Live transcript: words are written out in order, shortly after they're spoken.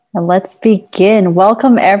And let's begin.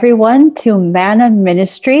 Welcome, everyone, to Manna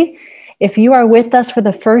Ministry. If you are with us for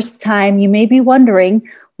the first time, you may be wondering,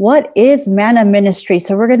 what is Manna Ministry?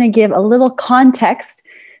 So, we're going to give a little context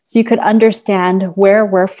so you could understand where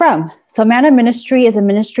we're from. So, Manna Ministry is a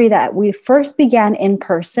ministry that we first began in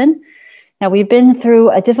person. Now, we've been through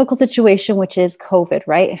a difficult situation, which is COVID,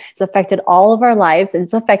 right? It's affected all of our lives and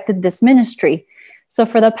it's affected this ministry. So,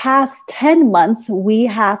 for the past 10 months, we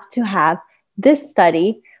have to have this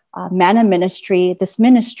study. Manna Ministry, this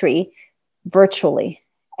ministry virtually.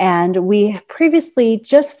 And we previously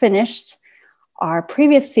just finished our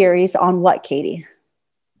previous series on what, Katie?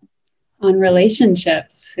 On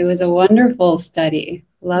relationships. It was a wonderful study.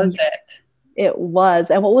 Loved it. It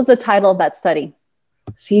was. And what was the title of that study?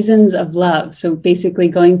 Seasons of Love. So basically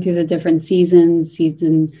going through the different seasons,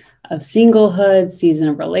 season of singlehood, season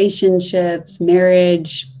of relationships,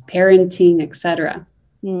 marriage, parenting, etc.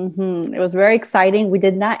 It was very exciting. We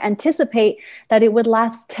did not anticipate that it would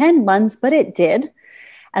last 10 months, but it did.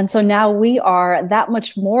 And so now we are that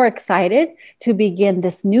much more excited to begin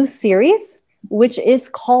this new series, which is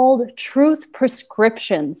called Truth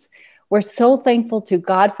Prescriptions. We're so thankful to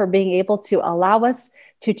God for being able to allow us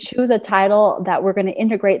to choose a title that we're going to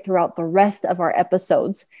integrate throughout the rest of our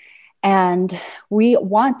episodes. And we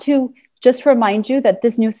want to just remind you that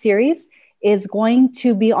this new series is going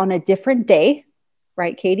to be on a different day.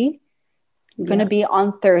 Right, Katie? It's going to be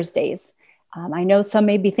on Thursdays. I know some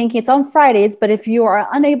may be thinking it's on Fridays, but if you are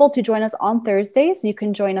unable to join us on Thursdays, you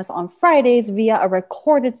can join us on Fridays via a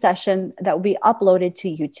recorded session that will be uploaded to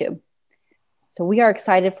YouTube. So we are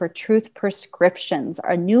excited for Truth Prescriptions,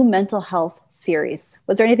 our new mental health series.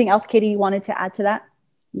 Was there anything else, Katie, you wanted to add to that?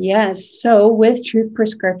 Yes. So with Truth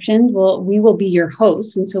Prescriptions, we will be your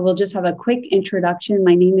hosts. And so we'll just have a quick introduction.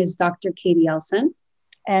 My name is Dr. Katie Elsen.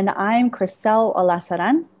 And I'm Kryssel.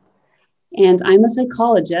 And I'm a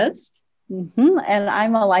psychologist. And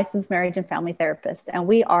I'm a licensed marriage and family therapist. And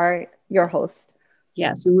we are your host.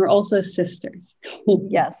 Yes. And we're also sisters.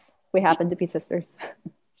 Yes, we happen to be sisters.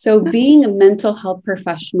 So being mental health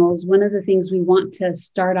professionals, one of the things we want to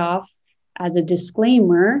start off as a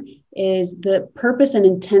disclaimer is the purpose and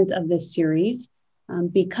intent of this series.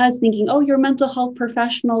 Because thinking, oh, you're mental health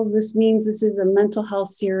professionals, this means this is a mental health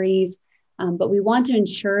series. But we want to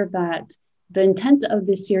ensure that the intent of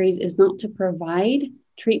this series is not to provide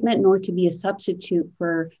treatment, nor to be a substitute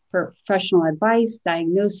for professional advice,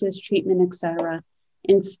 diagnosis, treatment, etc.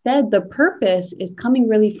 Instead, the purpose is coming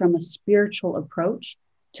really from a spiritual approach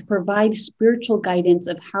to provide spiritual guidance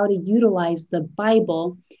of how to utilize the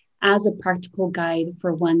Bible as a practical guide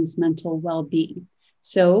for one's mental well-being.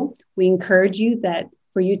 So we encourage you that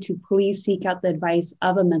for you to please seek out the advice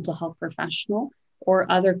of a mental health professional or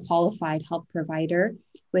other qualified health provider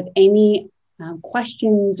with any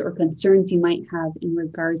questions or concerns you might have in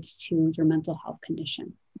regards to your mental health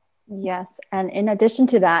condition. Yes. And in addition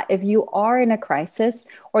to that, if you are in a crisis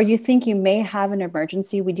or you think you may have an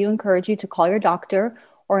emergency, we do encourage you to call your doctor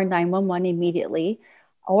or 911 immediately.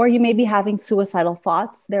 Or you may be having suicidal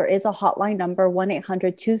thoughts. There is a hotline number,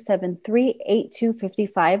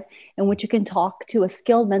 1-800-273-8255, in which you can talk to a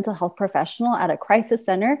skilled mental health professional at a crisis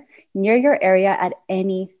center near your area at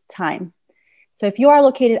any time. So if you are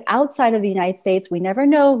located outside of the United States, we never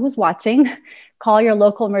know who's watching. Call your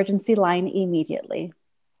local emergency line immediately.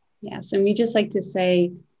 Yes, and we just like to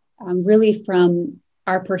say, really from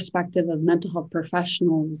our perspective of mental health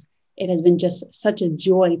professionals, it has been just such a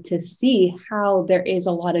joy to see how there is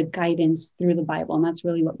a lot of guidance through the Bible. And that's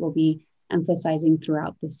really what we'll be emphasizing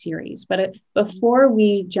throughout the series. But before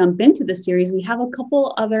we jump into the series, we have a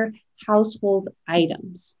couple other household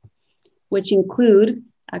items, which include,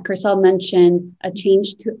 Kryssel mentioned a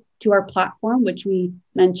change to our platform, which we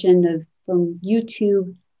mentioned from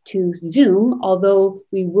YouTube to Zoom, although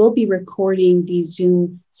we will be recording these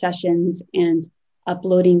Zoom sessions and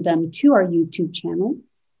uploading them to our YouTube channel.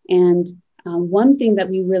 And one thing that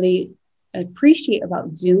we really appreciate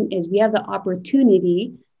about Zoom is we have the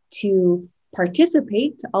opportunity to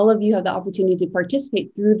participate. All of you have the opportunity to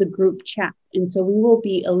participate through the group chat. And so we will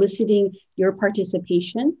be eliciting your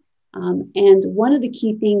participation. And one of the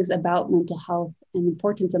key things about mental health and the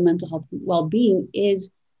importance of mental health well-being is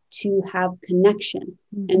to have connection.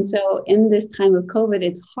 And so in this time of COVID,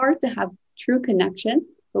 it's hard to have true connection,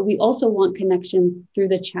 but we also want connection through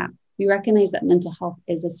the chat. We recognize that mental health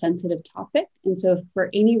is a sensitive topic. And so if for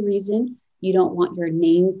any reason you don't want your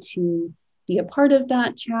name to be a part of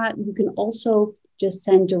that chat, you can also just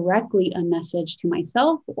send directly a message to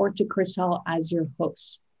myself or to Kryssel as your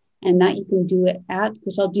host. And that you can do it at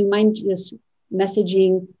Kryssel. Do you mind just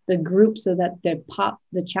messaging the group so that the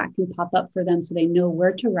chat can pop up for them so they know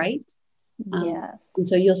where to write? And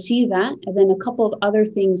so Yes. you'll see that. And then a couple of other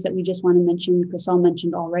things that we just want to mention, Kryssel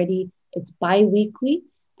mentioned already, it's bi-weekly.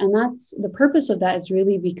 And that's the purpose of that is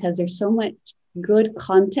really because there's so much good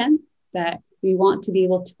content that we want to be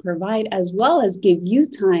able to provide, as well as give you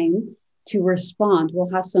time to respond. We'll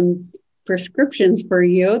have some prescriptions for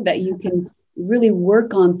you that you can really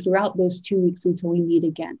work on throughout those 2 weeks until we meet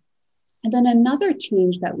again. And then another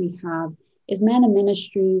change that we have is Man of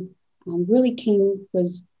Ministry really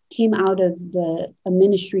came out of a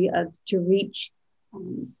ministry of to reach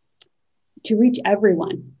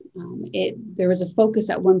everyone. There was a focus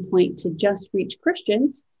at one point to just reach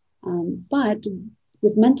Christians, but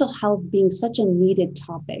with mental health being such a needed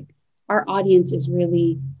topic, our audience is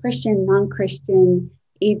really Christian, non-Christian,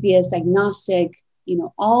 atheist, agnostic,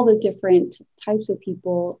 all the different types of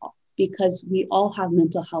people, because we all have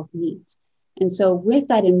mental health needs. And so with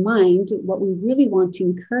that in mind, what we really want to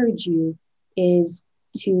encourage you is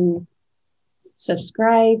to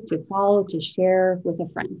subscribe, to follow, to share with a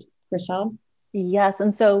friend. Kryssel? Yes.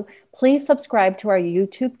 And so please subscribe to our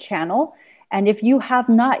YouTube channel. And if you have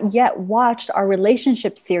not yet watched our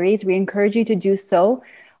relationship series, we encourage you to do so.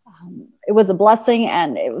 It was a blessing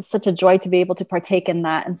and it was such a joy to be able to partake in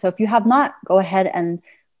that. And so if you have not, go ahead and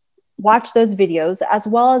watch those videos, as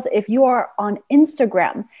well as if you are on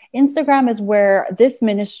Instagram. Instagram is where this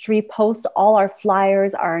ministry posts all our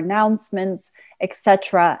flyers, our announcements,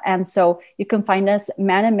 etc. And so you can find us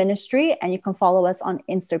Man of Ministry, and you can follow us on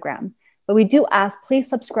Instagram. But we do ask, please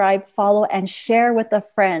subscribe, follow, and share with a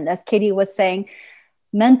friend. As Katie was saying,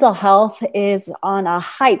 mental health is on a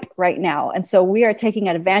hype right now. And so we are taking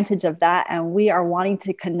advantage of that, and we are wanting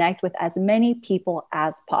to connect with as many people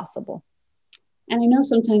as possible. And I know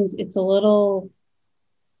sometimes it's a little,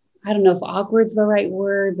 I don't know if awkward is the right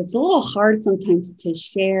word, but it's a little hard sometimes to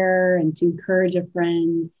share and to encourage a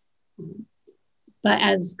friend. But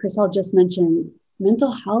as Kryssel just mentioned,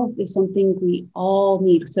 mental health is something we all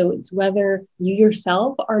need. So it's whether you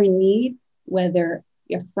yourself are in need, whether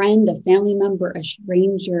a friend, a family member, a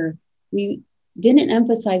stranger. We didn't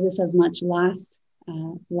emphasize this as much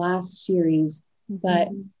last series, but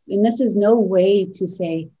and this is no way to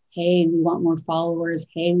say, hey, we want more followers.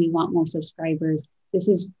 Hey, we want more subscribers. This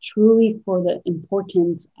is truly for the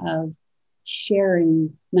importance of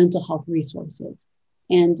sharing mental health resources.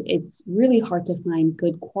 And it's really hard to find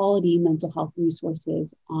good quality mental health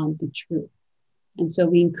resources on the truth. And so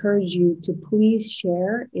we encourage you to please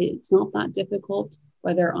share. It's not that difficult,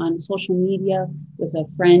 whether on social media, with a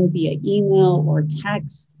friend via email or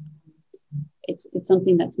text. It's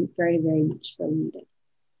something that's very, very much so needed.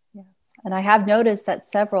 Yes. And I have noticed that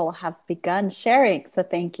several have begun sharing. So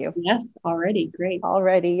thank you. Yes, already. Great.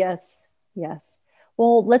 Already. Yes. Yes.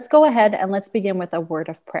 Well, let's go ahead and let's begin with a word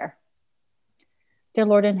of prayer. Dear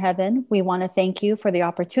Lord in heaven, we want to thank you for the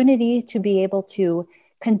opportunity to be able to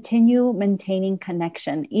continue maintaining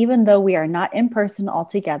connection. Even though we are not in person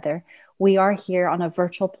altogether, we are here on a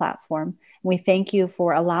virtual platform. We thank you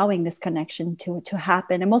for allowing this connection to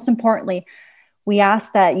happen. And most importantly, we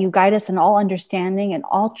ask that you guide us in all understanding and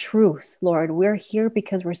all truth, Lord. We're here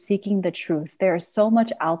because we're seeking the truth. There is so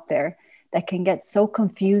much out there that can get so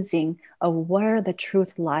confusing of where the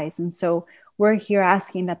truth lies. And so we're here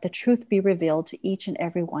asking that the truth be revealed to each and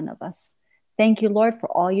every one of us. Thank you, Lord, for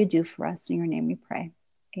all you do for us. In your name we pray.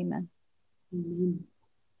 Amen. Amen.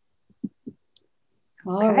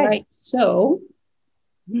 All right. So,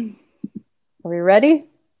 are we ready?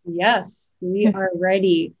 Yes, we are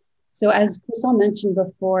ready. So as Kryssel mentioned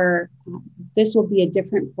before, this will be a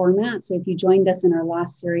different format. So if you joined us in our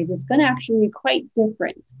last series, it's going to actually be quite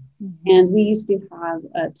different. And we used to have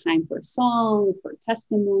a time for song, for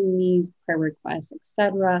testimonies, prayer requests,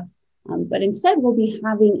 etc. But instead, we'll be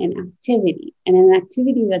having an activity, and an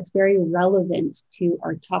activity that's very relevant to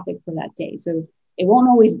our topic for that day. So it won't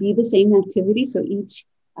always be the same activity. So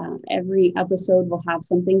every episode will have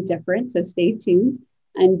something different. So stay tuned.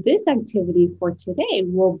 And this activity for today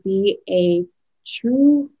will be a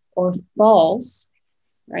true or false,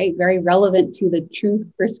 right? Very relevant to the truth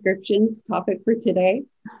prescriptions topic for today,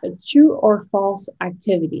 a true or false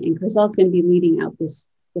activity. And Kryssel is going to be leading out this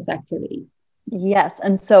activity. Yes.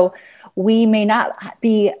 And so we may not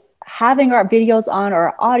be having our videos on or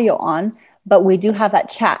our audio on, but we do have that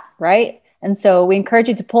chat, right? And so we encourage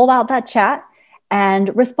you to pull out that chat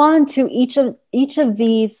and respond to each of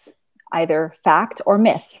these, either fact or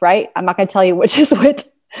myth, right? I'm not going to tell you which is which,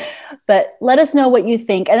 but let us know what you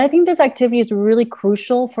think. And I think this activity is really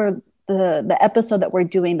crucial for the episode that we're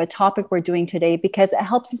doing, the topic we're doing today, because it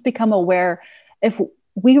helps us become aware if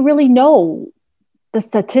we really know the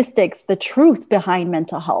statistics, the truth behind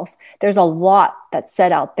mental health. There's a lot that's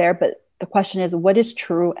said out there, but The question is, what is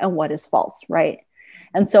true and what is false, right?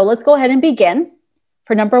 And so let's go ahead and begin.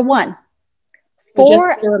 For number 1, So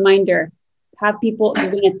just a reminder, have people,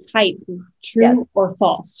 you're going to type true or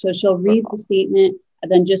false. So she'll read the statement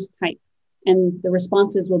and then just type. And the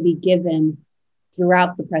responses will be given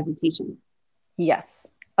throughout the presentation. Yes.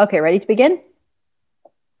 Okay, ready to begin?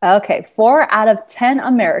 Okay, 4 out of 10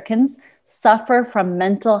 Americans suffer from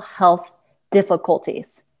mental health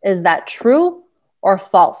difficulties. Is that true or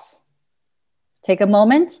false? Take a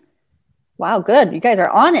moment. Wow, good. You guys are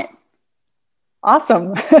on it.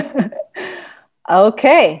 Awesome.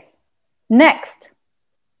 Okay, next.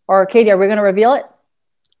 Or Katie, are we going to reveal it?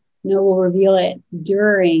 No, we'll reveal it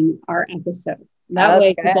during our episode. That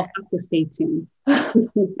way people have to stay tuned.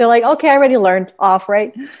 They're like, okay, I already learned off,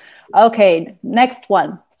 right? Okay, next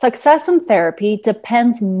one. Success in therapy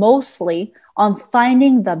depends mostly on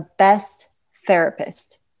finding the best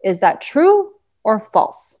therapist. Is that true or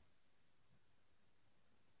false?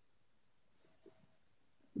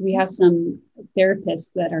 We have some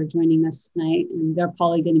therapists that are joining us tonight, and they're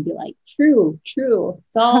probably going to be like, true.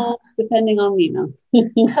 It's all depending on me now.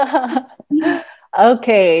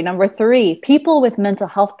 Okay, number 3. People with mental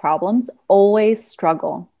health problems always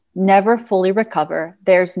struggle, never fully recover.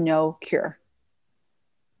 There's no cure.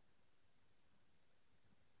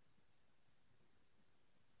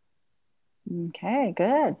 Okay,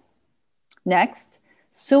 good. Next,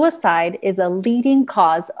 suicide is a leading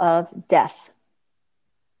cause of death.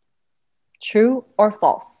 True or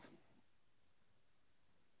false?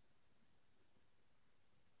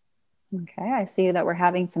 Okay, I see that we're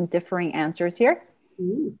having some differing answers here.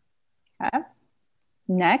 Okay.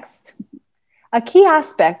 Next, a key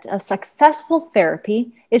aspect of successful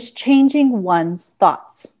therapy is changing one's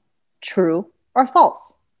thoughts. True or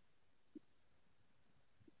false?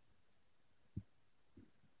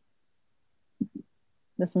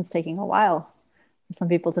 This one's taking a while for some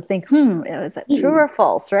people to think, is it true or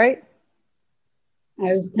false, right?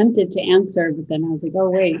 I was tempted to answer, but then I was like, oh,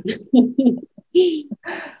 wait.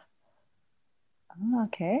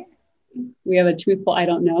 Okay. We have a truthful I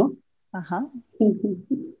don't know.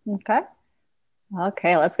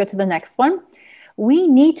 Okay, let's go to the next one. We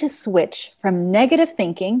need to switch from negative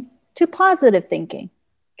thinking to positive thinking.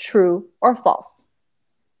 True or false?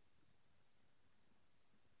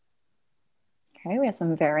 Okay, we have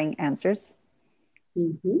some varying answers.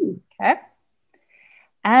 Okay.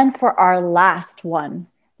 And for our last one,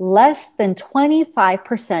 less than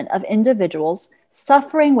 25% of individuals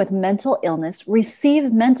suffering with mental illness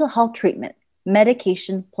receive mental health treatment,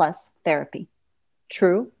 medication plus therapy.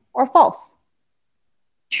 True or false?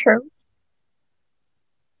 True.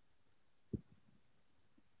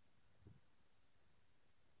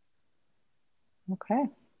 Okay.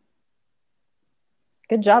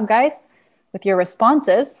 Good job, guys, with your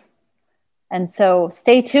responses. And so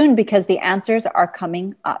stay tuned because the answers are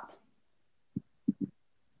coming up.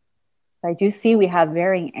 I do see we have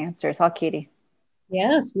varying answers, huh, Katie?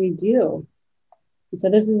 Yes, we do. And so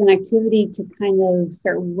this is an activity to kind of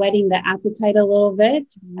start whetting the appetite a little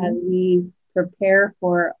bit as we prepare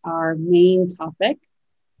for our main topic.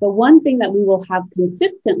 The one thing that we will have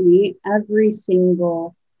consistently every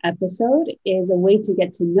single episode is a way to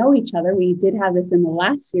get to know each other. We did have this in the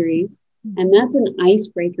last series, and that's an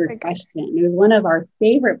icebreaker question. It was one of our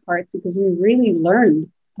favorite parts because we really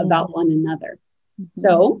learned about one another.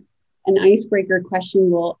 So an icebreaker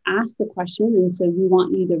question will ask the question. And so we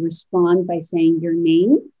want you to respond by saying your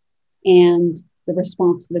name and the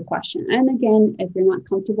response to the question. And again, if you're not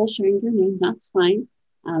comfortable sharing your name, that's fine.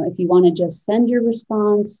 If you want to just send your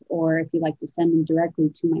response, or if you'd like to send them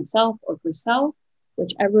directly to myself or Kryssel,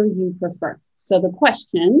 whichever you prefer. So the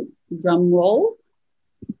question, drum roll,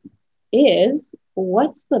 is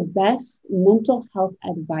what's the best mental health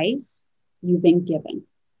advice you've been given?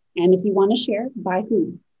 And if you want to share, by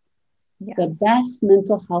whom? Yes. The best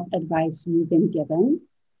mental health advice you've been given.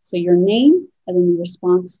 So your name and then the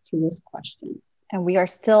response to this question. And we are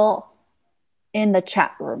still in the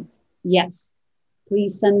chat room. Yes.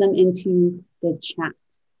 Please send them into the chat.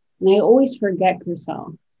 And I always forget,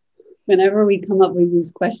 Kryssel, whenever we come up with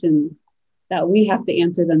these questions, that we have to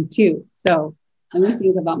answer them too. So let me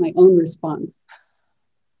think about my own response.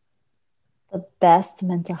 The best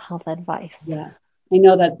mental health advice. Yes. I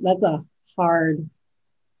know that that's a hard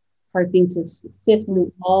thing to sift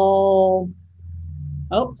through all.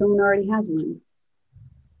 Oh, someone already has one.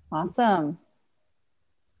 Awesome.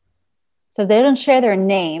 So they don't share their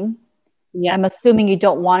name. Yes. I'm assuming you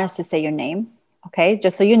don't want us to say your name. Okay.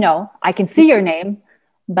 Just so you know, I can see your name,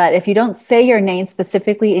 but if you don't say your name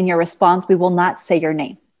specifically in your response, we will not say your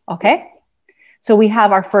name. Okay. So we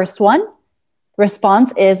have our first one.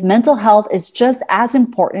 Response is mental health is just as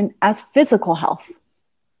important as physical health.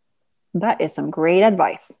 That is some great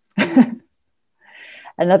advice.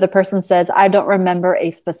 Another person says, I don't remember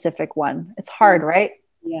a specific one. It's hard, right?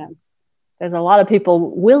 Yes. There's a lot of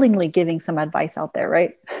people willingly giving some advice out there,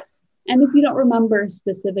 right? And if you don't remember a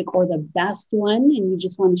specific or the best one, and you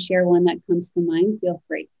just want to share one that comes to mind, feel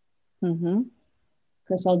free. Mm-hmm.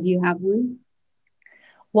 Kryssel, do you have one?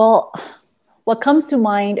 Well, what comes to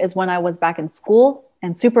mind is when I was back in school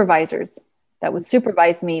and supervisors that would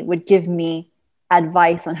supervise me would give me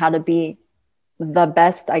advice on how to be the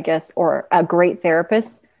best, I guess, or a great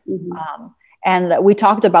therapist. Mm-hmm. And we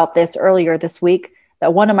talked about this earlier this week,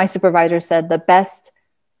 that one of my supervisors said the best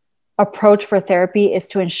approach for therapy is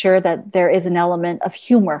to ensure that there is an element of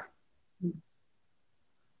humor.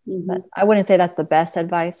 Mm-hmm. But I wouldn't say that's the best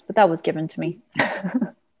advice, but that was given to me.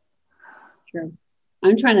 Sure.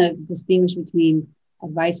 I'm trying to distinguish between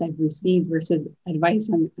advice I've received versus advice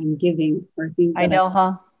I'm giving, or things that I know,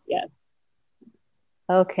 huh? Yes.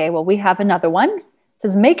 Okay, well, we have another one. It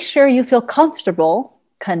says, make sure you feel comfortable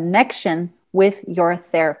connection with your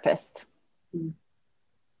therapist. Mm.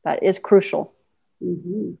 That is crucial.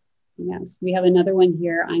 Mm-hmm. Yes, we have another one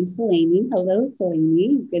here. I'm Selene. Hello,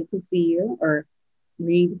 Selene. Good to see you or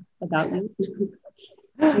read about you.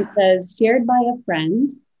 She says, shared by a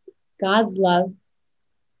friend, God's love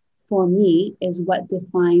for me is what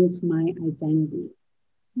defines my identity.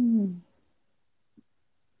 Hmm.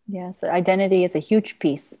 Yes, identity is a huge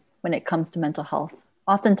piece when it comes to mental health.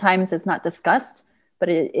 Oftentimes it's not discussed, but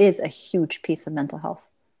it is a huge piece of mental health.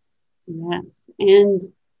 Yes. And,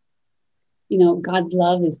 God's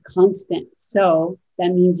love is constant. So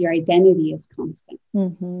that means your identity is constant.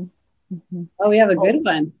 Mm-hmm. Mm-hmm. Oh, we have a good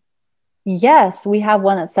one. Yes, we have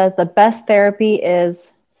one that says the best therapy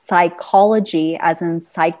is psychology, as in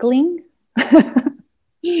cycling.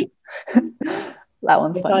 That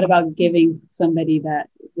one's I funny. thought about giving somebody the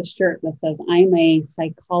shirt that says, I'm a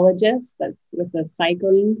psychologist, but with the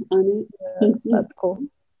cycling on it. That's cool.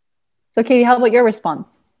 So, Katie, how about your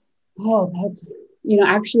response? Oh, that's,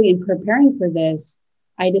 actually in preparing for this,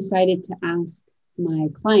 I decided to ask my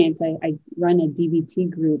clients. I run a DBT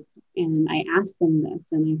group, and I asked them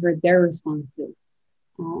this, and I heard their responses.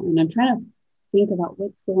 And I'm trying to think about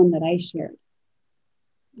what's the one that I shared.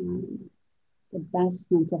 The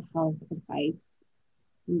best mental health advice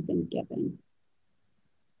you've been given.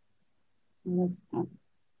 Oh, that's tough.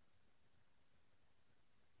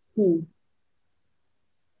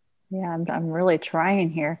 Yeah, I'm really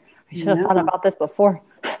trying here. I should have thought about this before.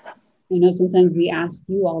 I know sometimes we ask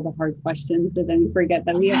you all the hard questions, but then we forget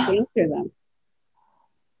that we have to answer them.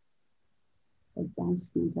 The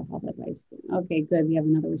best mental health advice. Okay, good. We have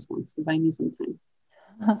another response. So buy me some time.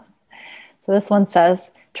 So this one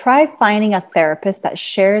says, try finding a therapist that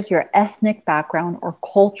shares your ethnic background or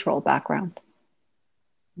cultural background.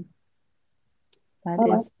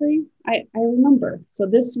 Actually, I remember. So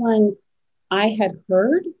this one I had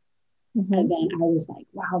heard, and then I was like,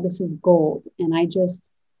 wow, this is gold. And I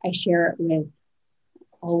share it with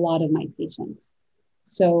a lot of my patients.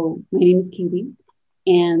 So my name is Katie,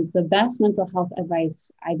 and the best mental health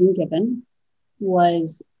advice I've been given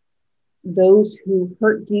was those who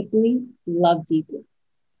hurt deeply, love deeply.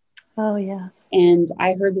 Oh, yes. And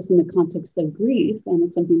I heard this in the context of grief, and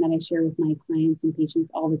it's something that I share with my clients and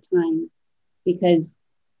patients all the time, because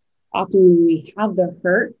often when we have the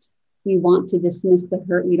hurt, we want to dismiss the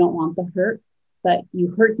hurt. We don't want the hurt, but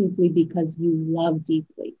you hurt deeply because you love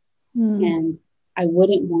deeply. And I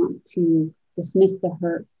wouldn't want to dismiss the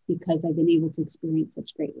hurt because I've been able to experience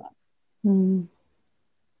such great love.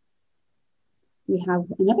 We have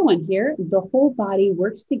another one here. The whole body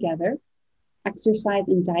works together. Exercise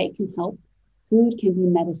and diet can help. Food can be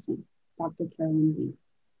medicine. Dr. Carolyn Lee.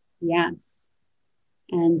 Yes.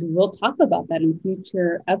 And we'll talk about that in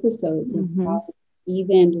future episodes of how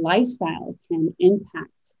even lifestyle can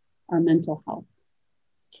impact our mental health.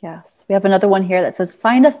 Yes. We have another one here that says,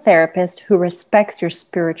 find a therapist who respects your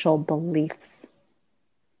spiritual beliefs.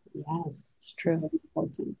 Yes. It's true. Very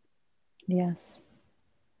important. Yes.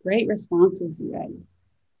 Great responses, you guys.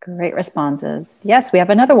 Great responses. Yes, we have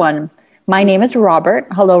another one. My name is Robert.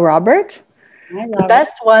 Hello, Robert. Hi, Robert. The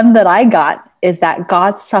best one that I got is that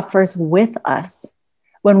God suffers with us.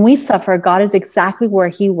 When we suffer, God is exactly where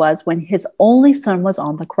he was when his only son was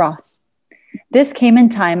on the cross. This came in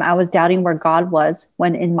time I was doubting where God was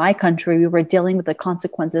when in my country we were dealing with the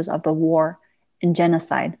consequences of the war and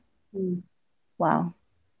genocide. Wow.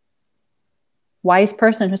 Wise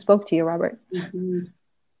person who spoke to you, Robert.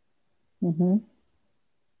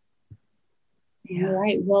 Yeah. All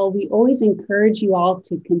right. Well, we always encourage you all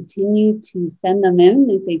to continue to send them in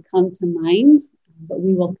if they come to mind, but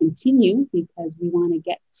we will continue because we want to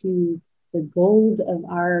get to the gold of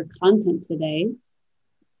our content today.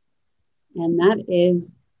 And that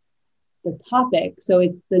is the topic. So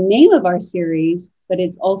it's the name of our series, but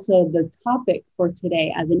it's also the topic for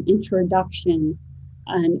today as an introduction,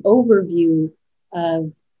 an overview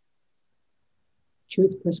of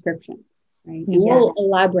truth prescriptions, right? And we'll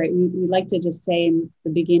elaborate. We like to just say in the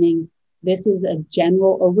beginning, this is a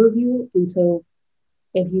general overview. And so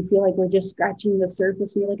if you feel like we're just scratching the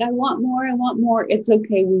surface and you're like, I want more, it's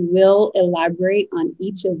okay. We will elaborate on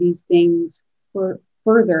each of these things for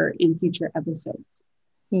further in future episodes.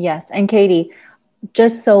 Yes. And Katie,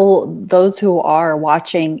 just so those who are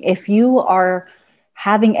watching, if you are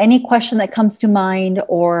having any question that comes to mind,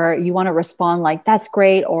 or you want to respond like, that's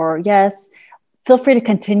great, or yes, feel free to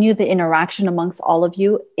continue the interaction amongst all of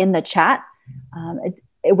you in the chat.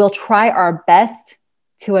 It will try our best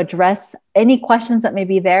to address any questions that may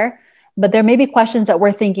be there, but there may be questions that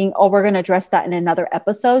we're thinking, oh, we're going to address that in another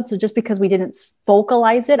episode. So just because we didn't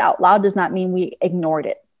vocalize it out loud does not mean we ignored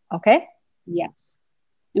it. Okay? Yes.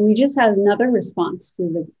 And we just had another response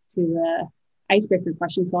to the icebreaker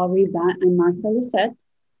question. So I'll read that. I'm Martha Lisette.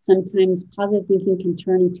 Sometimes positive thinking can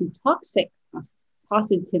turn into toxic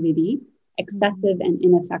positivity, excessive and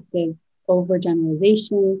ineffective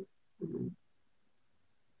overgeneralization,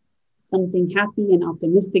 something happy and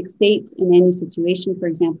optimistic state in any situation. For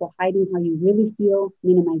example, hiding how you really feel,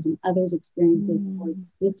 minimizing others' experiences, or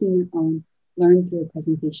dismissing your own, learned through a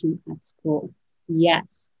presentation at school.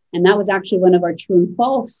 Yes. And that was actually one of our true and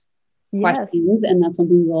false questions. And that's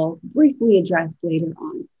something we'll briefly address later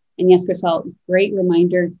on. And yes, Kryssel, great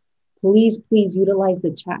reminder. Please utilize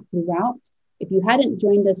the chat throughout. If you hadn't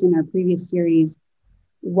joined us in our previous series,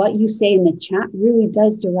 what you say in the chat really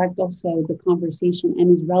does direct also the conversation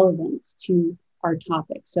and is relevant to our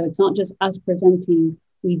topic. So it's not just us presenting.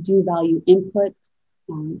 We do value input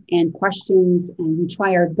and questions, and we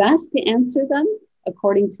try our best to answer them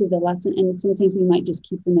according to the lesson. And sometimes we might just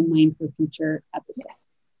keep them in mind for future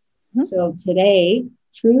episodes. Yes. So today,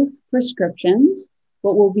 truth prescriptions,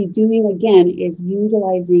 what we'll be doing again is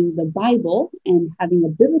utilizing the Bible and having a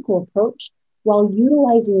biblical approach while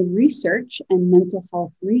utilizing research and mental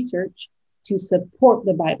health research to support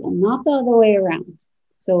the Bible, not the other way around.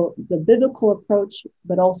 So the biblical approach,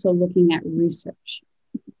 but also looking at research.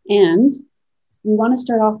 And we want to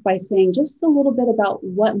start off by saying just a little bit about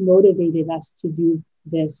what motivated us to do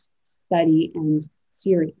this study and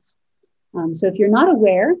series. So if you're not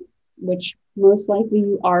aware, which most likely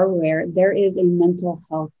you are aware, there is a mental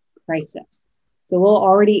health crisis. So we'll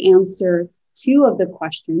already answer 2 of the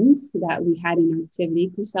questions that we had in our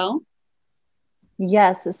activity, Kryssel.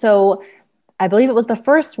 Yes. So I believe it was the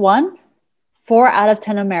first one. 4 out of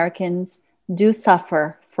 10 Americans do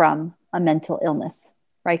suffer from a mental illness.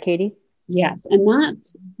 Right, Katie? Yes. And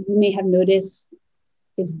that, you may have noticed,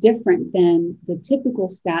 is different than the typical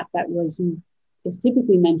stat that is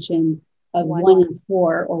typically mentioned of 1 in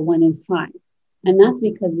 4 or 1 in 5. And that's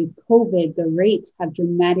because with COVID, the rates have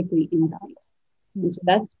dramatically increased. And so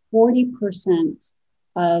that's 40%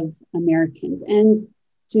 of Americans. And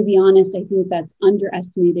to be honest, I think that's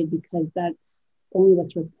underestimated because that's only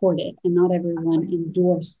what's reported and not everyone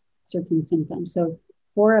endorse certain symptoms. So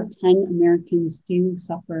 4 of 10 Americans do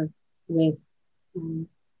suffer with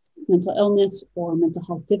mental illness or mental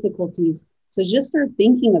health difficulties. So just start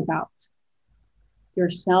thinking about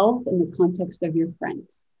yourself in the context of your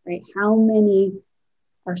friends, right? How many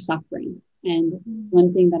are suffering? And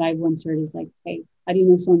one thing that I've once heard is like, hey, how do you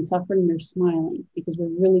know someone's suffering? They're smiling, because we're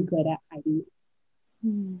really good at hiding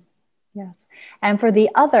it. Yes. And for the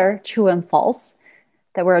other true and false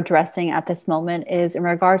that we're addressing at this moment is in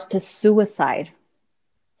regards to suicide.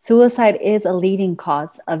 Suicide is a leading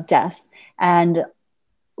cause of death. And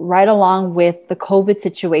right along with the COVID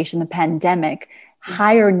situation, the pandemic,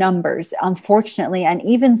 higher numbers, unfortunately. And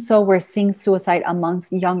even so, we're seeing suicide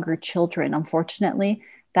amongst younger children. Unfortunately,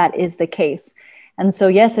 that is the case. And so,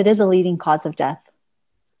 yes, it is a leading cause of death.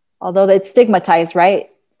 Although it's stigmatized, right?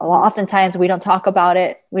 Oftentimes we don't talk about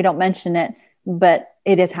it, we don't mention it, but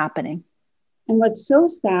it is happening. And what's so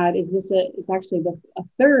sad is this is actually a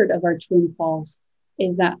third of our true and false,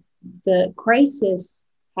 is that the crisis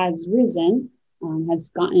has risen, has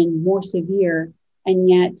gotten more severe, and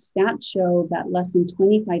yet stats show that less than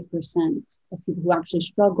 25% of people who actually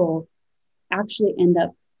struggle actually end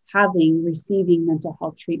up receiving mental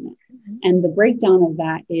health treatment. Mm-hmm. And the breakdown of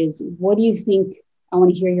that is, what do you think? I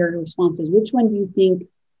want to hear your responses. Which one do you think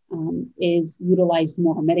is utilized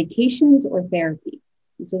more, medications or therapy?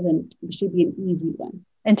 This should be an easy one.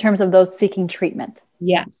 In terms of those seeking treatment.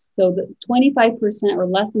 Yes. So the 25% or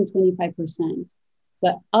less than 25%,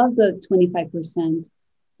 but of the 25%,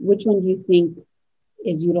 which one do you think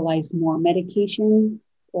is utilized more, medication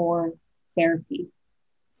or therapy?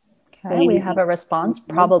 Okay, so we have a response,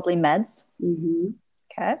 probably meds. Mm-hmm.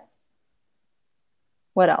 Okay.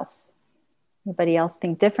 What else? Anybody else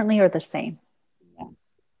think differently or the same?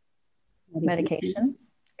 Yes. Medication.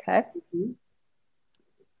 Okay. Mm-hmm.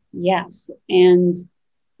 Yes. And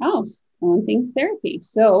someone thinks therapy.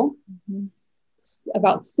 So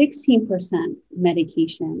about 16%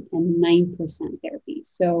 medication and 9% therapy.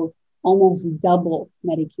 So almost double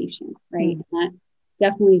medication, right? And that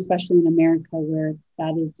definitely, especially in America, where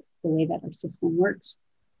that is the way that our system works.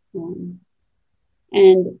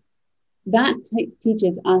 And that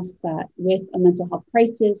teaches us that with a mental health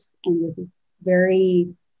crisis and with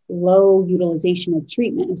very low utilization of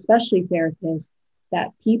treatment, especially therapists, that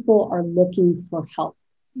people are looking for help.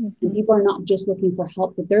 And people are not just looking for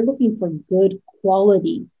help, but they're looking for good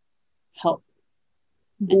quality help.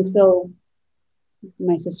 And so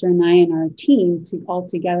my sister and I and our team all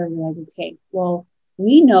together were like, okay, well,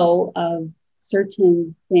 we know of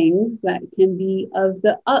certain things that can be of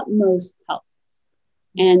the utmost help.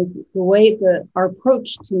 And the way our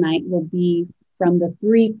approach tonight will be from the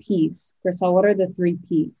 3 Ps. Kryssel, what are the 3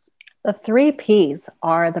 Ps? The 3 Ps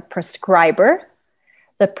are the prescriber,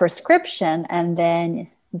 the prescription, and then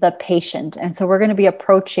the patient. And so we're going to be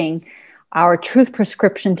approaching our truth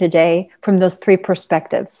prescription today from those 3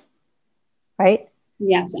 perspectives, right?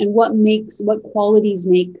 Yes. And what qualities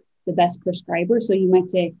make the best prescriber? So you might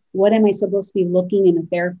say, what am I supposed to be looking in a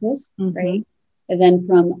therapist, right? And then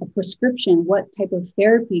from a prescription, what type of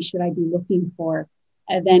therapy should I be looking for?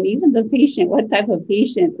 And then even the patient, what type of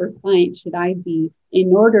patient or client should I be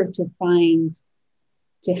in order to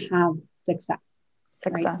have success?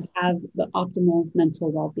 Right? To have the optimal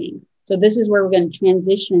mental well-being. So this is where we're going to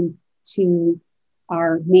transition to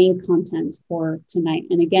our main content for tonight.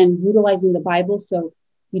 And again, utilizing the Bible. So if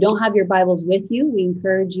you don't have your Bibles with you, we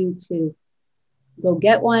encourage you to go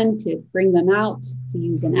get one, to bring them out, to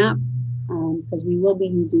use an app, because we will be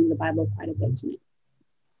using the Bible quite a bit tonight.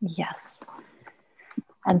 Yes.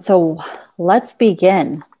 And so let's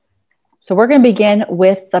begin. So we're going to begin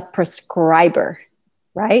with the prescriber,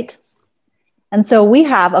 right? And so we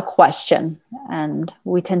have a question, and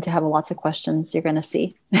we tend to have lots of questions you're going to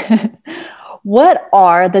see. What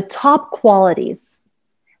are the top qualities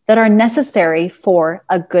that are necessary for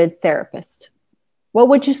a good therapist? What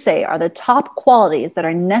would you say are the top qualities that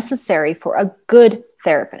are necessary for a good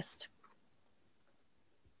therapist?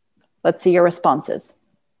 Let's see your responses.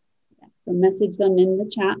 So message them in the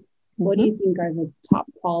chat. What do you think are the top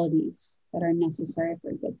qualities that are necessary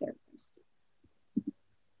for a good therapist?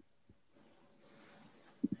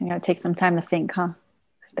 I'm going to take some time to think, huh?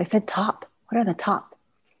 They said top. What are the top?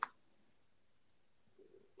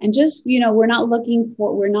 And just, we're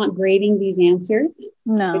not grading these answers.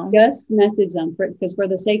 No. Just message them because for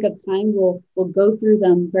the sake of time, we'll go through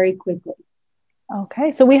them very quickly.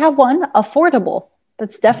 Okay. So we have one, affordable.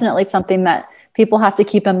 That's definitely something that people have to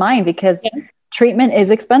keep in mind because treatment is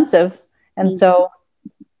expensive. And so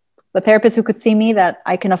the therapist who could see me that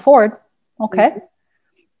I can afford, okay.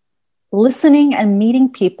 Listening and meeting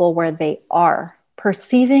people where they are,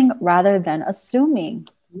 perceiving rather than assuming.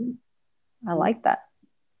 I like that.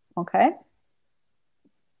 Okay.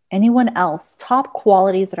 Anyone else? Top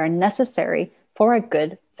qualities that are necessary for a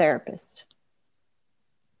good therapist.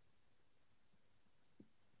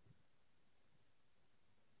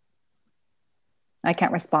 I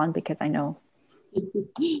can't respond because I know.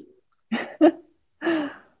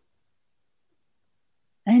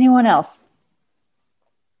 Anyone else?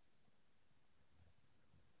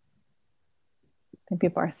 I think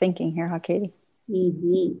people are thinking here, huh, Katie?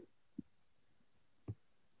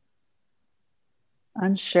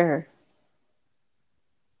 Unsure.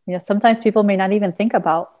 Sometimes people may not even think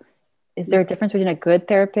about, is there a difference between a good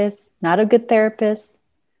therapist, not a good therapist?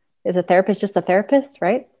 Is a therapist just a therapist,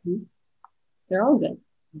 right? They're all good.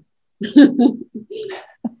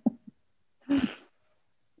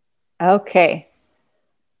 Okay.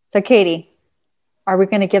 So Katie, are we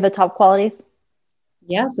going to give the top qualities?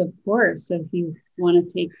 Yes, of course. So if you want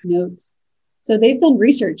to take notes. So they've done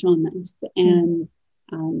research on this and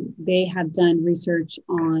they have done research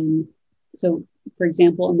on, so for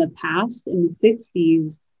example, in the past, in the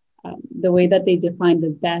 60s, the way that they defined the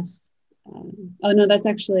best, I'll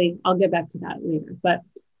get back to that later, but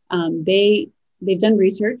they've done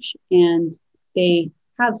research and they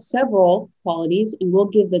have several qualities and we'll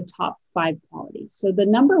give the top 5 qualities. So the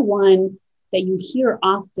number one that you hear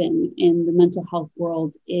often in the mental health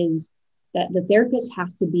world is that the therapist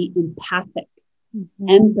has to be empathic.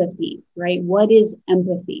 Empathy, right? What is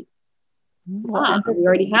empathy? We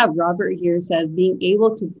already have Robert here says being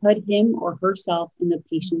able to put him or herself in the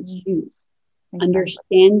patient's shoes,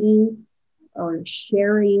 understanding or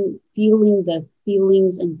sharing, feeling the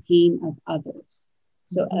feelings and pain of others.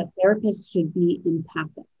 So a therapist should be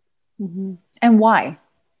empathic. And why?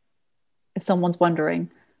 If someone's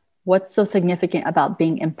wondering, what's so significant about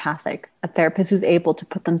being empathic? A therapist who's able to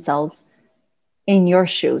put themselves in your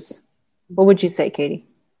shoes. What would you say, Katie?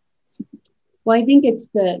 Well, I think it's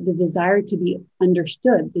the desire to be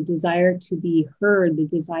understood, the desire to be heard, the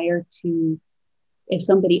desire to, if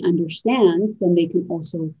somebody understands, then they can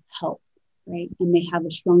also help, right? And they have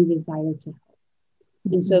a strong desire to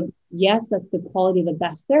help. And so, yes, that's the quality of the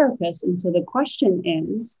best therapist. And so the question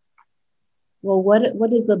is, well, what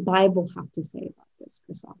does the Bible have to say about this,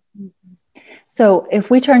 Kryssel? So if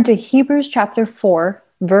we turn to Hebrews chapter 4,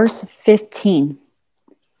 verse 15.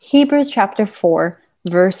 Hebrews chapter 4,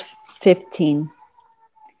 verse 15.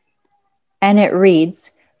 And it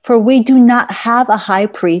reads, "For we do not have a high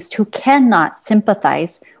priest who cannot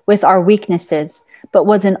sympathize with our weaknesses, but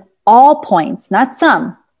was in all points, not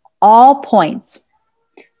some, all points,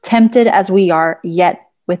 tempted as we are, yet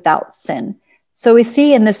without sin." So we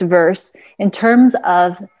see in this verse, in terms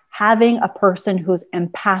of having a person who's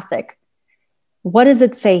empathic, what does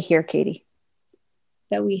it say here, Katie?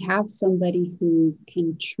 That we have somebody who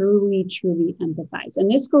can truly, truly empathize.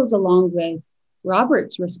 And this goes along with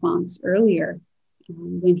Robert's response earlier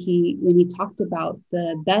when he talked about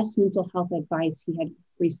the best mental health advice he had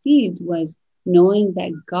received was knowing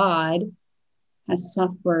that God has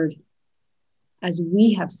suffered as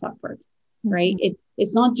we have suffered, right?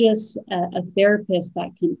 It's not just a therapist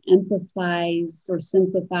that can empathize or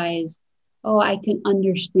sympathize. Oh, I can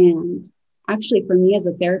understand. Actually, for me as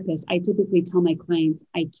a therapist, I typically tell my clients,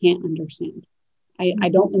 I can't understand. I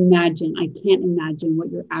can't imagine what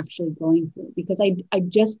you're actually going through because I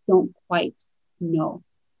just don't quite know.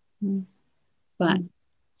 But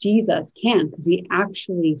Jesus can, because he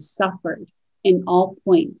actually suffered in all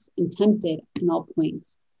points and tempted in all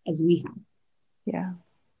points as we have. Yeah.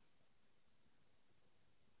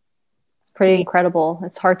 It's pretty incredible.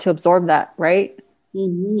 It's hard to absorb that, right?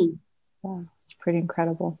 Yeah, it's pretty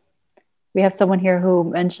incredible. We have someone here who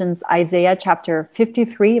mentions Isaiah chapter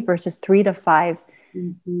 53, verses 3-5,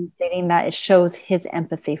 stating that it shows his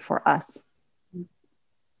empathy for us.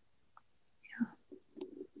 Yeah.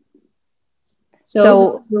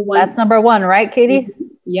 So that's number one, right, Katie?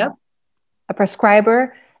 Yep. A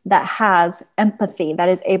prescriber that has empathy, that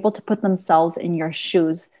is able to put themselves in your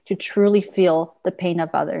shoes to truly feel the pain of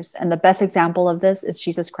others. And the best example of this is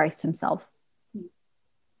Jesus Christ himself.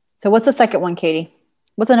 So what's the second one, Katie?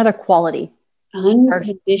 What's another quality?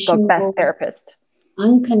 Unconditional best therapist.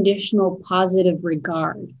 Unconditional positive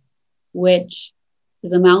regard, which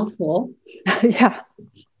is a mouthful. Yeah.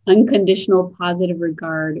 Unconditional positive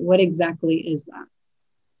regard. What exactly is that?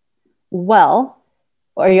 Well,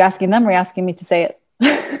 are you asking them or are you asking me to say it?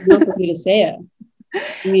 Not for you to say it.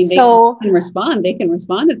 I mean, they can respond. They can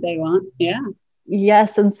respond if they want. Yeah.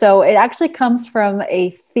 Yes. And so it actually comes from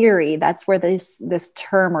a theory. That's where this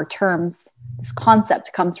term or terms, this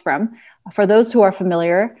concept comes from. For those who are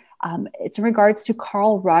familiar, it's in regards to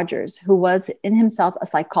Carl Rogers, who was in himself a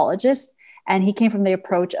psychologist, and he came from the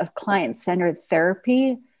approach of client-centered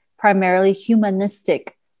therapy, primarily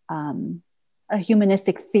humanistic, a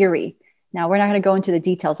humanistic theory. Now, we're not going to go into the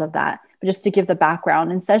details of that, but just to give the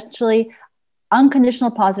background, essentially, unconditional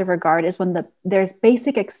positive regard is when there's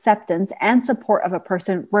basic acceptance and support of a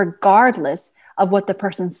person, regardless of what the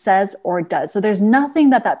person says or does. So there's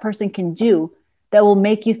nothing that person can do that will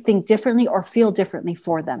make you think differently or feel differently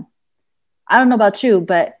for them. I don't know about you,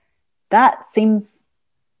 but that seems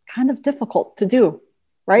kind of difficult to do,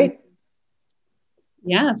 right?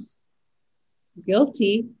 Yes.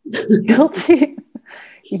 Guilty. Guilty.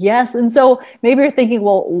 Yes. And so maybe you're thinking,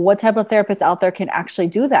 well, what type of therapist out there can actually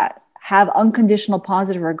do that? Have unconditional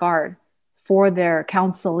positive regard for their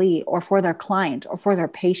counselee or for their client or for their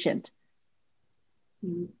patient.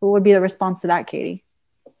 What would be the response to that, Katie?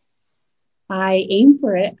 I aim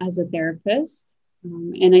for it as a therapist.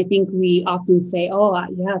 And I think we often say, oh,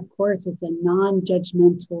 yeah, of course, it's a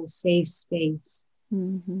non-judgmental, safe space.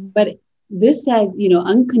 But this says,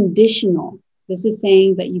 unconditional. This is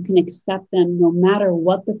saying that you can accept them no matter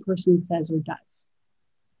what the person says or does.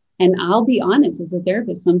 And I'll be honest, as a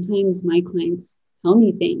therapist, sometimes my clients tell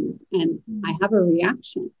me things and I have a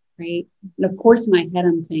reaction, right? And of course, in my head,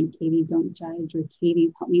 I'm saying, Katie, don't judge, or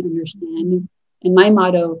Katie, help me understand. And my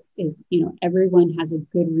motto is, everyone has a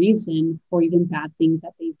good reason for even bad things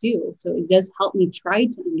that they do. So it does help me try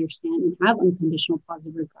to understand and have unconditional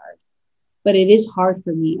positive regard. But it is hard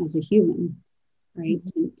for me as a human, right?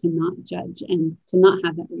 To not judge and to not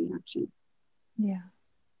have that reaction. Yeah.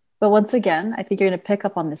 But once again, I think you're going to pick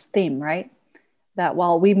up on this theme, right? That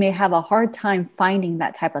while we may have a hard time finding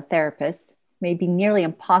that type of therapist, may be nearly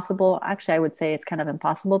impossible. Actually, I would say it's kind of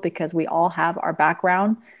impossible because we all have our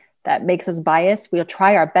background that makes us biased. We'll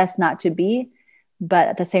try our best not to be, but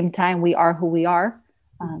at the same time, we are who we are.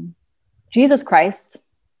 Jesus Christ,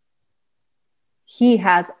 he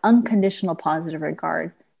has unconditional positive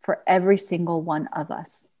regard for every single one of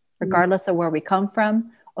us, regardless of where we come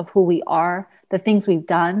from, of who we are, the things we've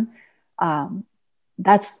done.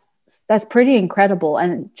 That's pretty incredible.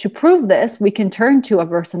 And to prove this, we can turn to a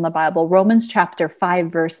verse in the Bible, Romans chapter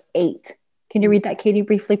 5, verse 8. Can you read that, Katie,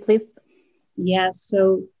 briefly, please? Yeah,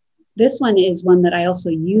 so this one is one that I also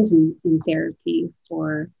use in therapy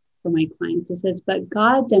for my clients. It says, but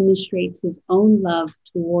God demonstrates his own love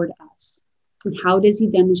toward us. And how does he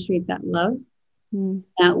demonstrate that love?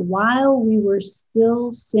 That while we were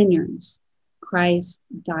still sinners, Christ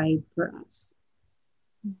died for us.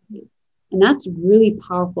 And that's really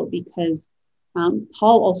powerful because Paul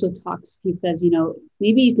also talks, he says,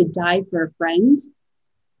 maybe you could die for a friend,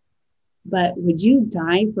 but would you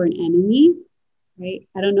die for an enemy? Right?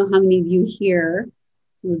 I don't know how many of you here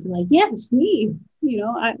would be like, yes, me,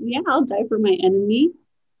 I'll die for my enemy.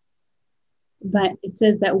 But it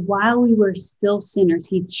says that while we were still sinners,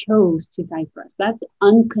 he chose to die for us. That's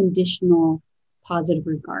unconditional positive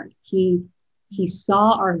regard. He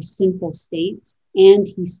saw our sinful state and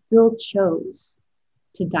he still chose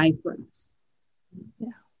to die for us. Yeah.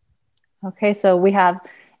 Okay, so we have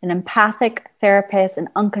an empathic therapist,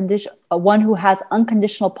 one who has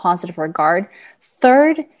unconditional positive regard.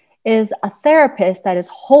 Third is a therapist that is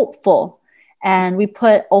hopeful. And we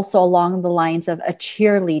put also along the lines of a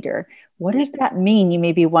cheerleader. What does that mean? You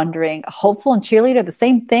may be wondering, hopeful and cheerleader, the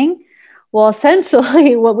same thing? Well,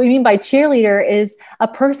 essentially, what we mean by cheerleader is a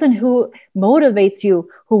person who motivates you,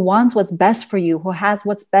 who wants what's best for you, who has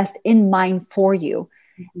what's best in mind for you.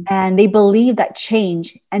 And they believe that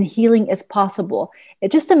change and healing is possible.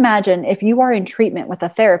 Just imagine if you are in treatment with a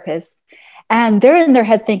therapist and they're in their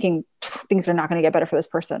head thinking, things are not going to get better for this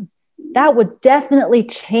person. That would definitely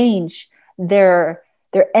change their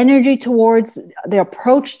energy towards, their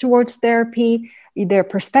approach towards therapy, their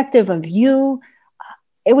perspective of you.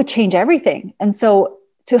 It would change everything. And so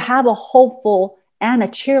to have a hopeful and a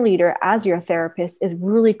cheerleader as your therapist is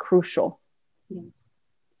really crucial. Yes.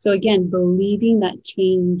 So again, believing that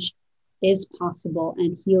change is possible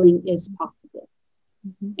and healing is possible.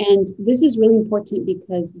 And this is really important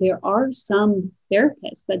because there are some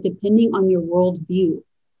therapists that, depending on your worldview,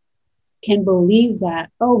 can believe that,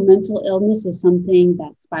 mental illness is something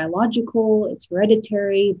that's biological, it's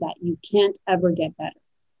hereditary, that you can't ever get better.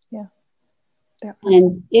 Yes. Yeah.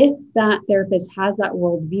 And if that therapist has that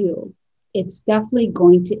worldview, it's definitely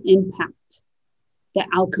going to impact the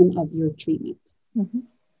outcome of your treatment.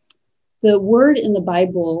 The word in the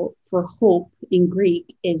Bible for hope in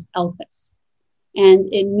Greek is elpis. And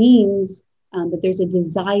it means that there's a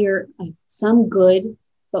desire of some good,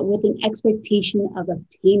 but with an expectation of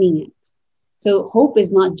obtaining it. So hope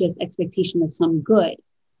is not just expectation of some good.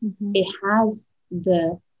 It has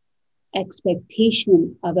the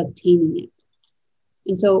expectation of obtaining it.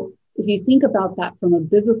 And so if you think about that from a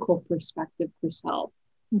biblical perspective, Kryssel,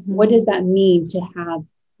 what does that mean to have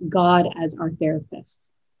God as our therapist?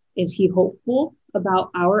 Is he hopeful about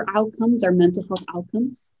our outcomes, our mental health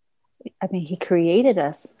outcomes? I mean, he created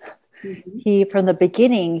us. From the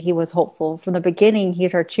beginning, he was hopeful. From the beginning,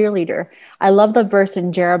 he's our cheerleader. I love the verse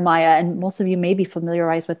in Jeremiah, and most of you may be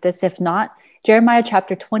familiarized with this. If not, Jeremiah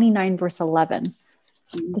chapter 29, verse 11.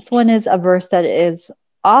 This one is a verse that is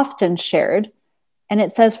often shared. And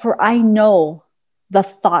it says, for I know the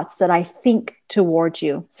thoughts that I think towards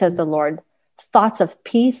you, says the Lord, thoughts of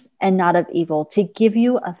peace and not of evil, to give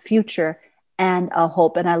you a future and a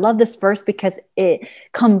hope. And I love this verse because it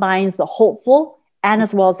combines the hopeful and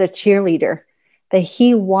as well as a cheerleader, that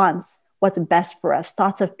he wants what's best for us,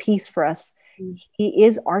 thoughts of peace for us. He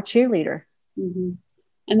is our cheerleader. And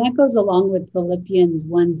that goes along with Philippians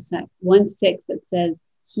 1:6 that says,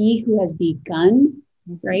 he who has begun,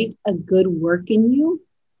 right, a good work in you,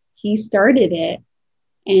 he started it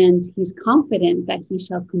and he's confident that he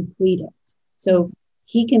shall complete it. So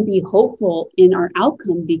he can be hopeful in our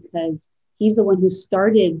outcome because he's the one who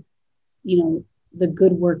started, the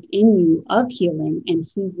good work in you of healing, and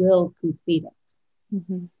he will complete it.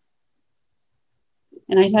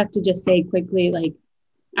 And I'd have to just say quickly,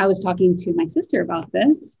 I was talking to my sister about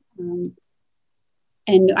this.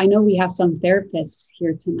 And I know we have some therapists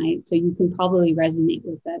here tonight, so you can probably resonate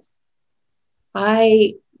with this.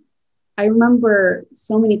 I remember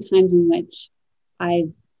so many times in which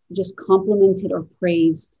I've just complimented or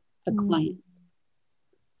praised a client.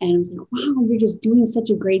 And I was like, wow, you're just doing such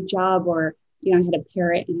a great job. Or, I had a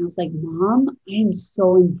parrot and I was like, Mom, I am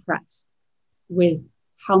so impressed with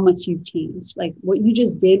how much you've changed. Like what you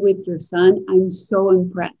just did with your son, I'm so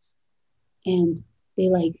impressed. And they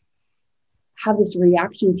like have this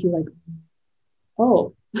reaction to like,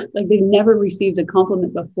 oh, like they've never received a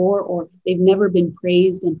compliment before, or they've never been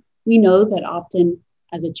praised. And we know that often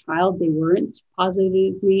as a child, they weren't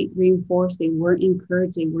positively reinforced. They weren't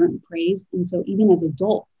encouraged. They weren't praised. And so even as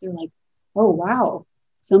adults, they're like, oh, wow,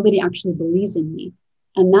 somebody actually believes in me.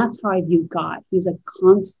 And that's how I view God. He's a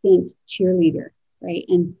constant cheerleader, right?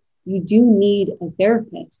 And you do need a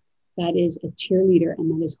therapist that is a cheerleader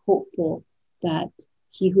and that is hopeful that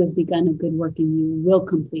he who has begun a good work in you will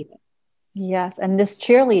complete it. Yes. And this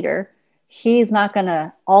cheerleader, he's not going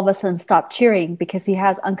to all of a sudden stop cheering because he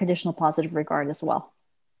has unconditional positive regard as well.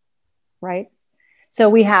 Right? So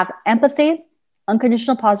we have empathy,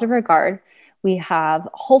 unconditional positive regard. We have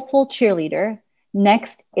hopeful cheerleader.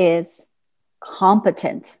 Next is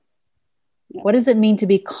competent. Yes. What does it mean to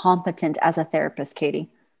be competent as a therapist,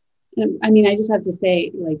 Katie? I mean, I just have to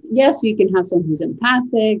say, like, yes, you can have someone who's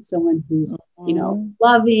empathic, someone who's,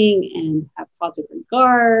 loving and have positive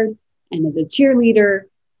regard and is a cheerleader.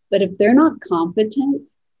 But if they're not competent,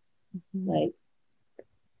 like,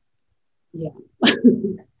 yeah.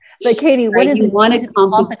 But Katie, what does it mean to be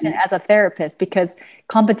competent as a therapist? Because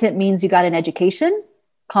competent means you got an education.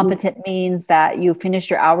 Competent means that you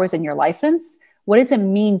finished your hours and you're licensed. What does it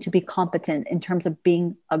mean to be competent in terms of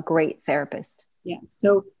being a great therapist? Yeah.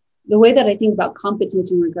 So the way that I think about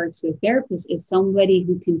competence in regards to a therapist is somebody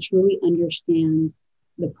who can truly understand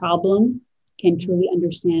the problem, can truly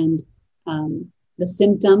understand the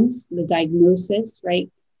symptoms, the diagnosis,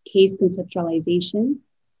 right? Case conceptualization.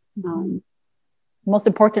 Most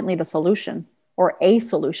importantly, the solution or a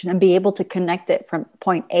solution, and be able to connect it from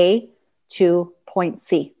point A to point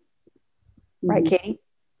C. Right, Katie?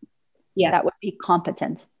 Yes. That would be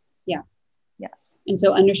competent. Yeah. Yes. And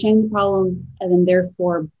so understanding the problem and then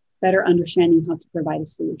therefore better understanding how to provide a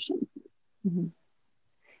solution. Mm-hmm.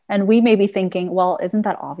 And we may be thinking, well, isn't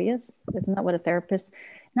that obvious? Isn't that what a therapist?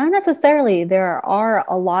 Not necessarily. There are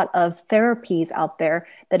a lot of therapies out there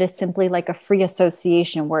that is simply like a free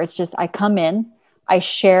association where it's just, I come in, I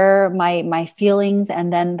share my feelings,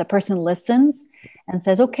 and then the person listens and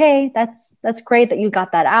says, okay, that's great that you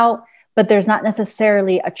got that out. But there's not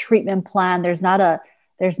necessarily a treatment plan. There's not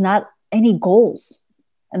any goals.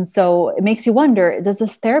 And so it makes you wonder, does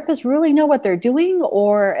this therapist really know what they're doing?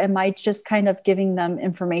 Or am I just kind of giving them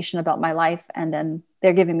information about my life and then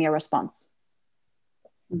they're giving me a response?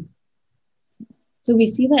 So we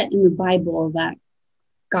see that in the Bible that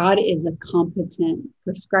God is a competent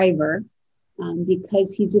prescriber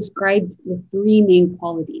because he's described with three main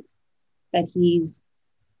qualities: that he's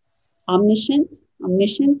omniscient,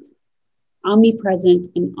 omnipresent,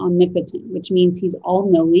 and omnipotent, which means he's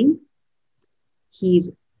all-knowing,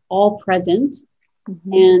 he's all-present,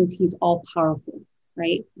 and he's all-powerful,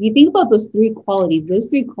 right? If you think about those three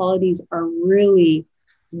qualities are really,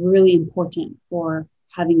 really important for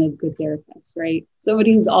having a good therapist, right?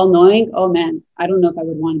 Somebody who's all-knowing, oh man, I don't know if I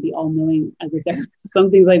would want to be all-knowing as a therapist.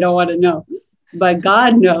 Some things I don't want to know. But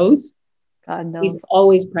God knows. God knows. He's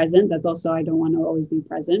always present. That's also, I don't want to always be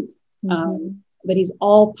present. But he's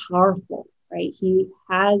all-powerful, right? He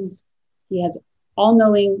has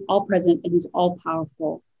all-knowing, all-present, and he's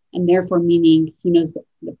all-powerful. And therefore, meaning he knows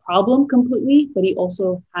the problem completely, but he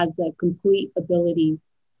also has the complete ability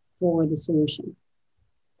for the solution.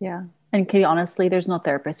 Yeah. And Katie, honestly, there's no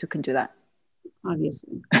therapist who can do that.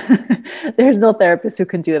 Obviously. There's no therapist who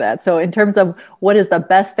can do that. So in terms of what is the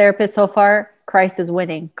best therapist so far, Christ is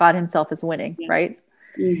winning. God himself is winning, yes. Right?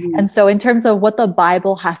 Mm-hmm. And so in terms of what the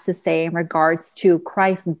Bible has to say in regards to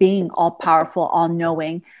Christ being all powerful, all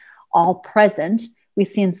knowing, all present, we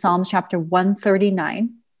see in Psalms chapter 139,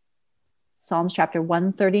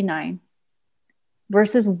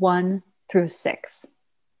 verses 1 through 6.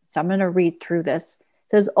 So I'm going to read through this.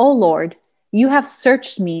 It says, "O Lord, you have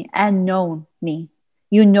searched me and known me.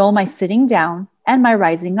 You know my sitting down and my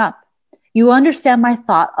rising up. You understand my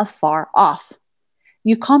thought afar off.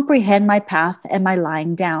 You comprehend my path and my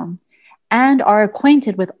lying down, and are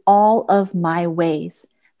acquainted with all of my ways.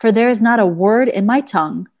 For there is not a word in my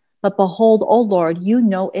tongue, but behold, O Lord, you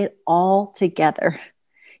know it all together.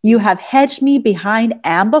 You have hedged me behind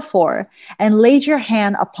and before, and laid your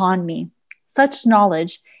hand upon me. such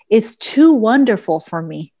knowledge is too wonderful for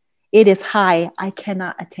me. It is high. I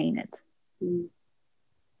cannot attain it. Mm.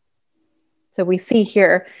 So we see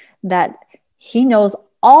here that he knows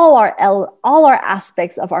all our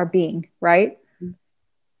aspects of our being, right? Mm.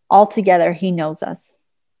 Altogether, he knows us.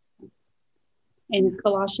 And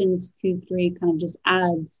Colossians 2:3 kind of just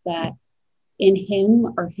adds that in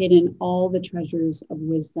him are hidden all the treasures of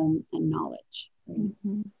wisdom and knowledge. Right?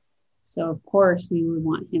 Mm-hmm. So of course we would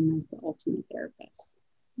want him as the ultimate therapist.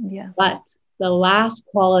 Yes. But the last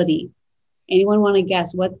quality, anyone want to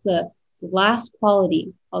guess what's the last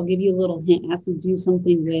quality? I'll give you a little hint. It has to do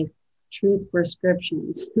something with truth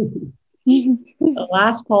prescriptions. The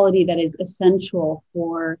last quality that is essential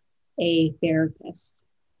for a therapist,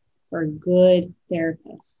 for a good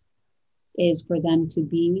therapist, is for them to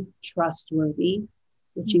be trustworthy,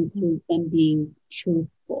 which includes them being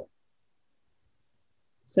truthful.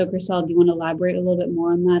 So, Kryssel, do you want to elaborate a little bit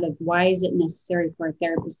more on that of why is it necessary for a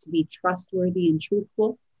therapist to be trustworthy and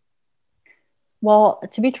truthful? Well,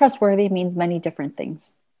 to be trustworthy means many different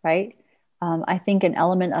things, right? I think an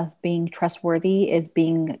element of being trustworthy is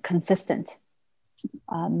being consistent.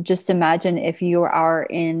 Just imagine if you are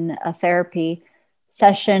in a therapy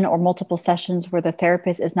session or multiple sessions where the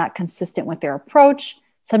therapist is not consistent with their approach.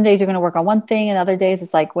 Some days you're going to work on one thing, and other days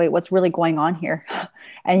it's like, wait, what's really going on here?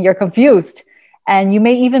 And you're confused. And you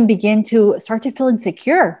may even begin to start to feel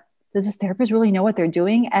insecure. Does this therapist really know what they're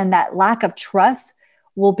doing? And that lack of trust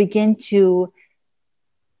will begin to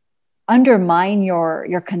undermine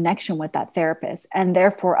your connection with that therapist and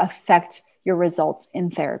therefore affect your results in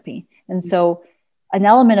therapy. And so an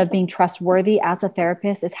element of being trustworthy as a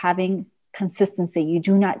therapist is having consistency. You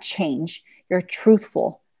do not change. You're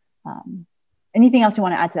truthful. Anything else you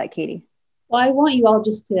want to add to that, Katie? Well, I want you all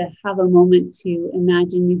just to have a moment to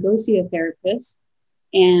imagine you go see a therapist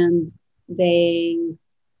and they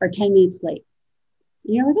are 10 minutes late.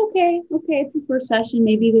 And you're like, okay, it's the first session.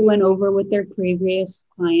 Maybe they went over with their previous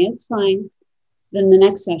client. It's fine. Then the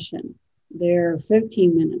next session, they're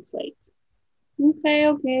 15 minutes late. Okay,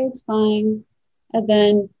 it's fine. And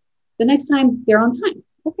then the next time they're on time.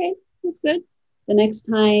 Okay, that's good. The next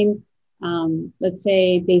time, let's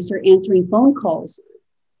say they start answering phone calls.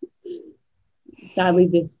 Sadly,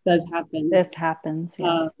 this does happen. This happens,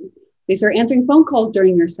 yes. They start answering phone calls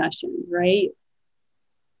during your session, right?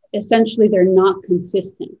 Essentially, they're not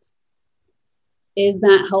consistent. Is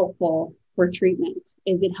that helpful for treatment?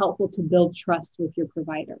 Is it helpful to build trust with your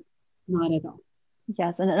provider? Not at all.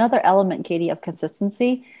 Yes. And another element, Katie, of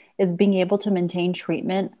consistency is being able to maintain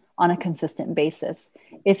treatment on a consistent basis.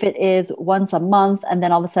 If it is once a month and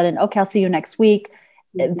then all of a sudden, okay, I'll see you next week,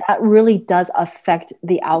 that really does affect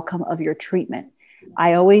the outcome of your treatment.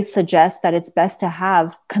 I always suggest that it's best to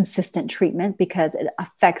have consistent treatment because it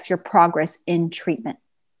affects your progress in treatment.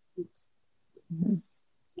 Mm-hmm.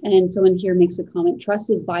 And someone here makes a comment, trust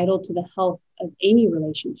is vital to the health of any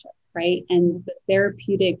relationship, right? And the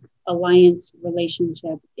therapeutic alliance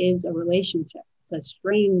relationship is a relationship. It's a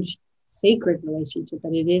strange, sacred relationship,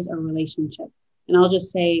 but it is a relationship. And I'll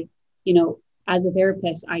just say, as a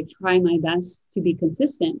therapist, I try my best to be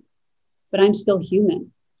consistent, but I'm still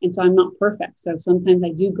human. And so I'm not perfect. So sometimes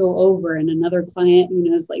I do go over and another client,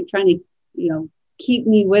 is like trying to, keep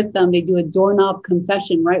me with them. They do a doorknob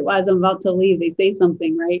confession right as I'm about to leave. They say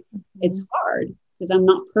something, right? Mm-hmm. It's hard because I'm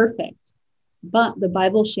not perfect. But the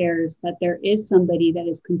Bible shares that there is somebody that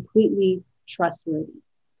is completely trustworthy,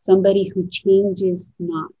 somebody who changes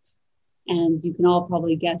not. And you can all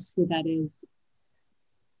probably guess who that is.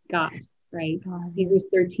 God, right? God. Hebrews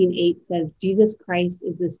 13:8 says, Jesus Christ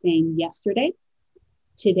is the same yesterday,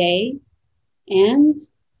 today, and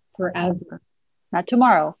forever. Not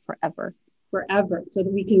tomorrow, forever. Forever, so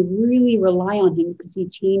that we can really rely on him because he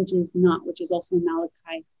changes not, which is also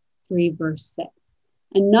Malachi 3 verse 6.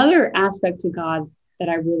 Another aspect to God that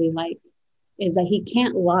I really like is that he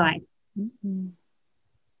can't lie. Mm-hmm.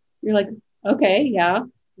 You're like, okay, yeah.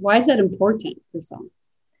 Why is that important, Kryssel?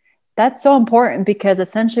 That's so important because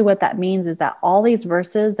essentially what that means is that all these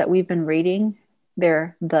verses that we've been reading,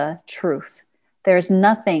 they're the truth. There's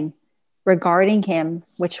nothing regarding him,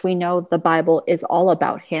 which we know the Bible is all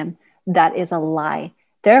about him, that is a lie.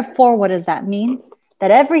 Therefore, what does that mean? That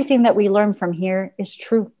everything that we learn from here is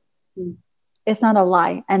true. Mm. It's not a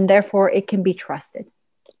lie, and therefore it can be trusted.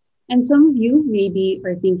 And some of you maybe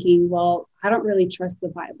are thinking, well, I don't really trust the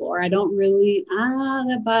Bible, or I don't really,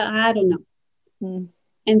 but I don't know. Mm.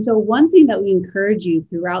 And so one thing that we encourage you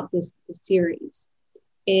throughout this series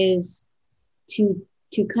is to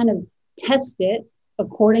kind of test it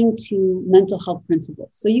according to mental health principles.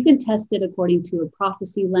 So you can test it according to a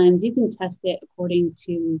prophecy lens. You can test it according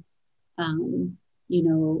to,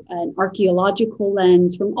 an archaeological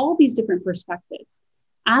lens, from all these different perspectives.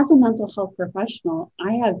 As a mental health professional,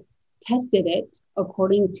 I have tested it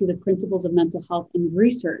according to the principles of mental health and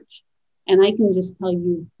research. And I can just tell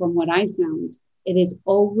you from what I found, it is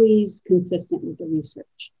always consistent with the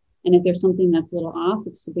research. And if there's something that's a little off,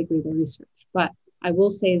 it's typically the research. But I will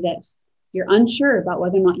say this, you're unsure about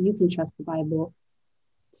whether or not you can trust the Bible,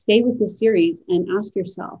 stay with this series and ask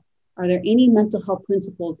yourself, are there any mental health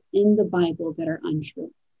principles in the Bible that are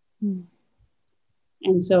untrue?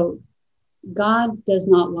 And so God does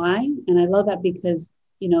not lie. And I love that because,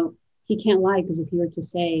 he can't lie, because if he were to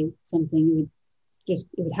say something, it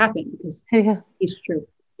would happen because he's true.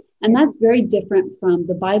 And that's very different from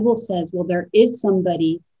the Bible says, well, there is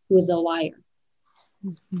somebody who is a liar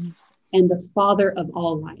and the father of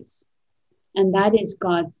all lies. And that is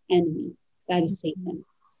God's enemy. That is Satan.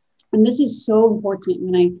 And this is so important.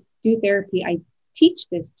 When I do therapy, I teach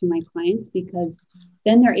this to my clients because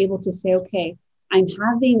then they're able to say, okay, I'm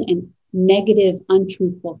having a negative,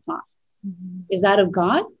 untruthful thought. Is that of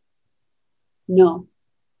God? No,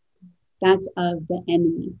 that's of the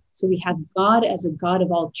enemy. So we have God as a God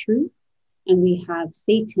of all truth, and we have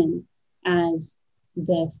Satan as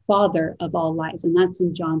the father of all lies. And that's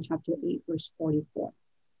in John chapter 8, verse 44.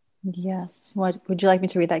 Yes. Would you like me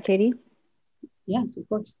to read that, Katie? Yes, of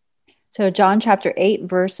course. So John chapter 8,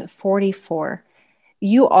 verse 44.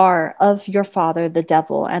 You are of your father, the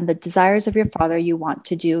devil, and the desires of your father you want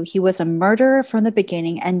to do. He was a murderer from the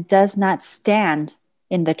beginning and does not stand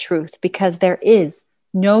in the truth, because there is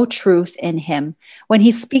no truth in him. When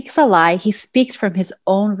he speaks a lie, he speaks from his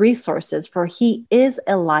own resources, for he is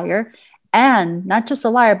a liar, and not just a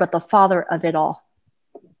liar, but the father of it all.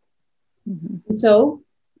 So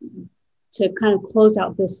to kind of close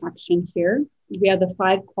out this section here, we have the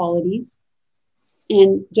 5 qualities.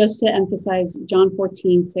 And just to emphasize, John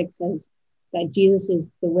 14:6 says that Jesus is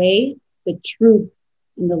the way, the truth,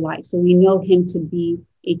 and the life. So we know him to be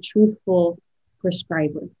a truthful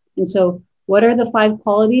prescriber. And so what are the 5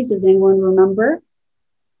 qualities? Does anyone remember?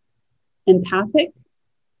 Empathic?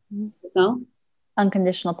 No?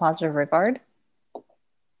 Unconditional positive regard.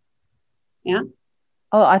 Yeah.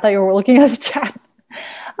 Oh, I thought you were looking at the chat.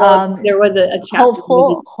 Well, there was a chat.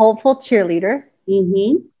 Hopeful cheerleader.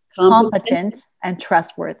 Mm-hmm. Competent and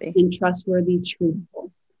trustworthy.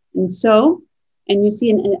 Truthful. And so, and you see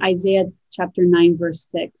in Isaiah chapter 9, verse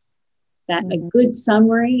 6, that a good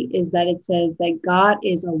summary is that it says that God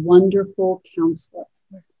is a wonderful counselor.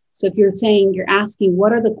 So if you're asking,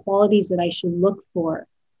 what are the qualities that I should look for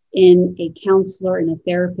in a counselor, in a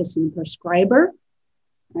therapist, and a prescriber,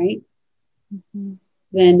 right?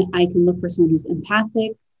 Then I can look for someone who's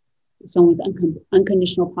empathic, someone with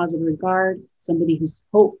unconditional positive regard, somebody who's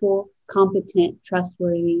hopeful, competent,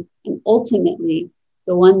 trustworthy, and ultimately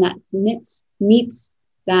the one that meets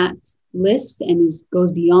that list and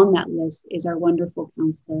goes beyond that list is our wonderful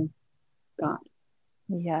counselor, God.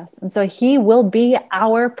 Yes. And so he will be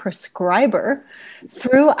our prescriber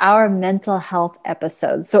through our mental health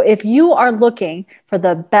episodes. So if you are looking for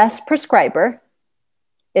the best prescriber,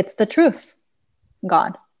 it's the truth.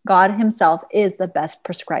 God himself is the best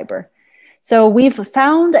prescriber. So we've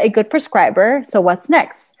found a good prescriber. So what's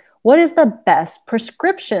next? What is the best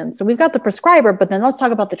prescription? So we've got the prescriber, but then let's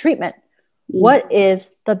talk about the treatment. What is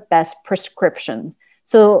the best prescription?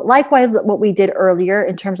 So likewise, what we did earlier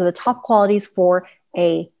in terms of the top qualities for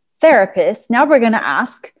a therapist, now we're going to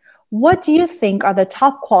ask, what do you think are the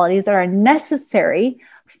top qualities that are necessary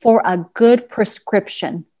for a good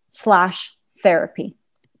prescription/therapy?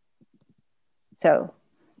 So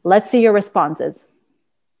let's see your responses.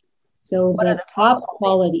 So what are the top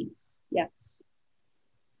qualities? Yes,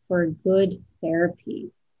 for good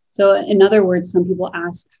therapy. So in other words, some people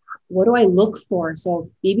ask, what do I look for? So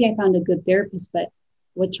maybe I found a good therapist, but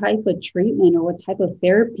what type of treatment or what type of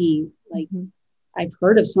therapy? Like I've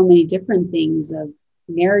heard of so many different things of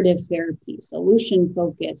narrative therapy, solution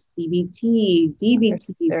focus, CBT,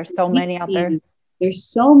 DBT. There's so many out there. There's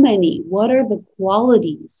so many. What are the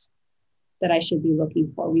qualities that I should be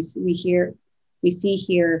looking for? We see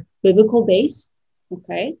here biblical based,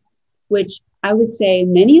 okay, which I would say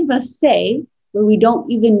many of us say, but we don't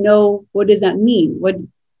even know what does that mean. What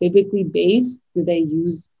biblically based? Do they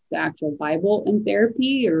use the actual Bible in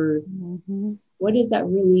therapy, or what does that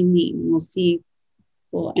really mean?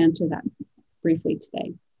 We'll answer that briefly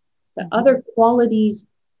today. The other qualities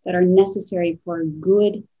that are necessary for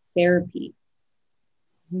good therapy.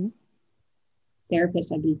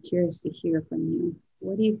 Therapists, I'd be curious to hear from you.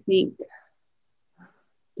 What do you think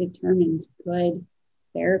determines good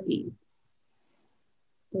therapy?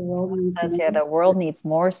 The world needs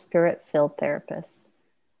more spirit-filled therapists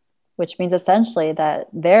which means essentially that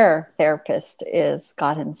their therapist is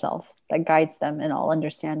God himself that guides them in all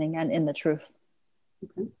understanding and in the truth.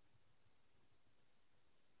 Okay.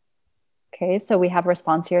 Okay, so we have a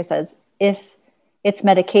response here. It says, if it's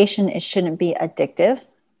medication, it shouldn't be addictive.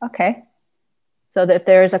 Okay. So that if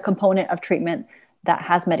there is a component of treatment that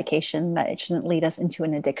has medication, that it shouldn't lead us into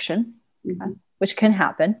an addiction, which can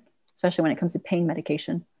happen, especially when it comes to pain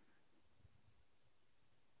medication.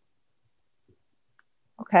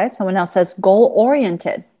 Okay, someone else says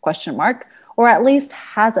goal-oriented, question mark, or at least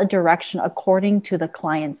has a direction according to the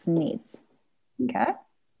client's needs. Okay.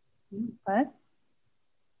 Okay.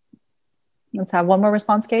 Let's have one more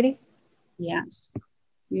response, Katie. Yes.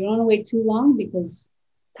 You don't want to wait too long because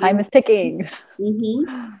time is ticking.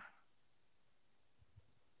 Mm-hmm.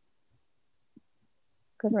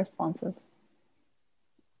 Good responses.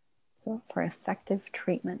 So for effective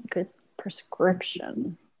treatment, good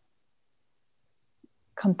prescription.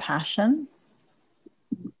 Compassion.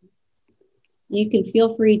 You can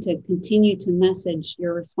feel free to continue to message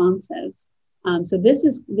your responses. So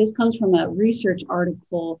this comes from a research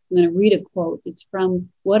article. I'm going to read a quote. It's from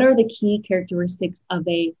 "What are the key characteristics of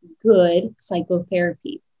a good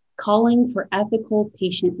psychotherapy? Calling for ethical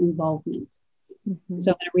patient involvement." Mm-hmm.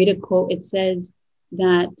 So I'm going to read a quote. It says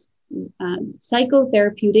that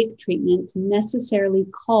psychotherapeutic treatment necessarily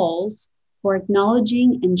calls for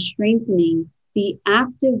acknowledging and strengthening the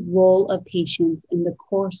active role of patients in the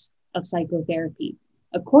course of psychotherapy.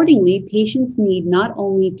 Accordingly, patients need not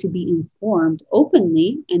only to be informed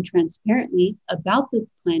openly and transparently about the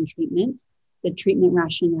planned treatment, the treatment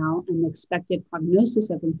rationale, and the expected prognosis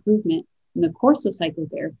of improvement in the course of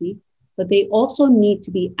psychotherapy, but they also need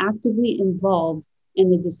to be actively involved in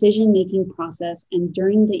the decision-making process and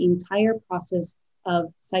during the entire process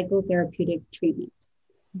of psychotherapeutic treatment.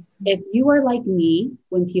 Mm-hmm. If you are like me,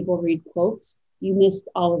 when people read quotes, you missed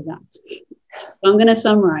all of that. I'm going to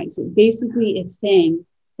summarize it. Basically, it's saying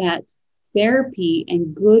that therapy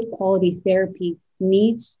and good quality therapy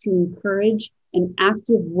needs to encourage an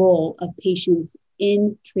active role of patients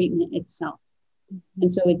in treatment itself. Mm-hmm.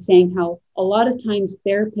 And so it's saying how a lot of times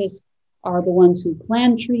therapists are the ones who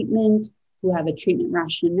plan treatment, who have a treatment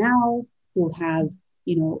rationale, who have,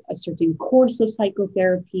 a certain course of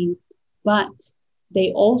psychotherapy, but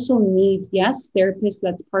they also need, yes, therapists,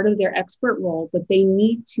 that's part of their expert role, but they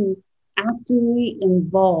need to actively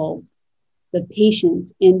involve the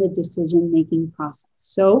patients in the decision-making process.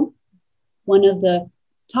 So one of the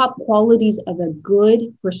top qualities of a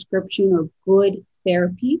good prescription or good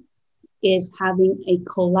therapy is having a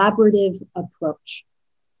collaborative approach.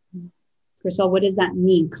 Kryssel, what does that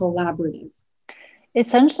mean, collaborative?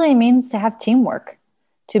 Essentially, it means to have teamwork,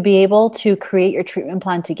 to be able to create your treatment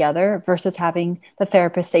plan together versus having the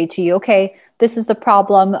therapist say to you, okay, this is the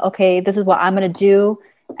problem. Okay, this is what I'm going to do,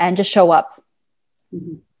 and just show up.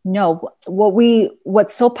 Mm-hmm. No,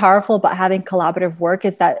 what's so powerful about having collaborative work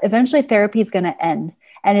is that eventually therapy is going to end.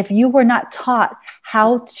 And if you were not taught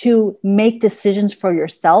how to make decisions for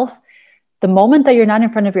yourself, the moment that you're not in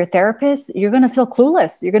front of your therapist, you're going to feel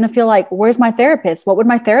clueless. You're going to feel like, where's my therapist? What would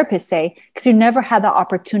my therapist say? Because you never had the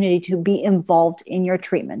opportunity to be involved in your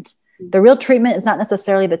treatment. The real treatment is not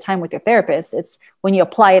necessarily the time with your therapist. It's when you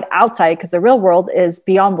apply it outside, because the real world is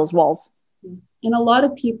beyond those walls. And a lot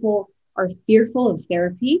of people are fearful of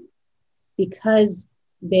therapy because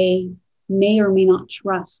they may or may not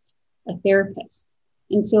trust a therapist.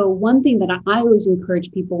 And so one thing that I always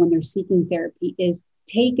encourage people when they're seeking therapy is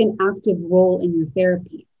take an active role in your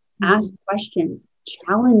therapy. Mm-hmm. Ask questions,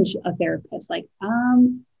 challenge a therapist, like,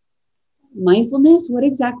 mindfulness, what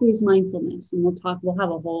exactly is mindfulness? And we'll have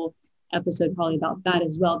a whole episode probably about that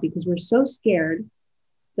as well, because we're so scared,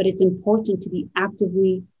 but it's important to be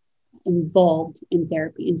actively involved in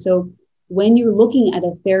therapy. And so when you're looking at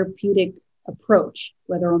a therapeutic approach,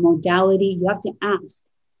 whether a modality, you have to ask,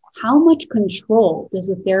 how much control does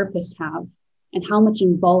the therapist have and how much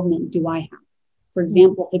involvement do I have? For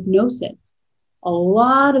example, hypnosis, a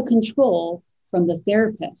lot of control from the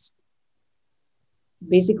therapist,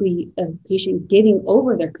 basically a patient giving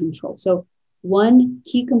over their control. So one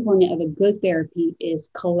key component of a good therapy is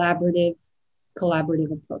collaborative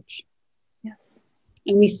approach. Yes.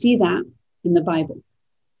 And we see that in the Bible.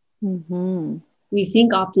 Mm-hmm. We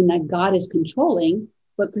think often that God is controlling,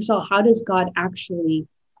 but Kryssel, how does God actually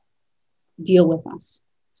deal with us?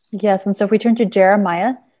 Yes. And so if we turn to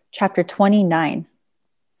Jeremiah chapter 29,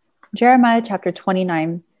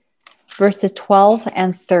 verses 12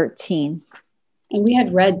 and 13. And we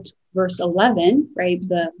had read verse 11, right?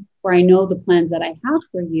 For I know the plans that I have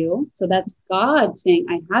for you. So that's God saying,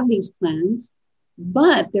 I have these plans.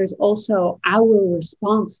 But there's also our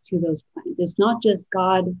response to those plans. It's not just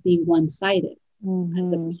God being one-sided as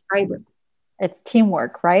the prescriber. It's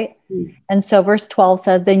teamwork, right? And so verse 12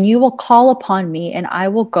 says, then you will call upon me and I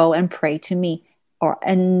will go and pray to me,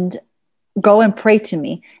 and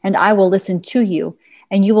I will listen to you,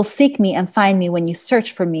 and you will seek me and find me when you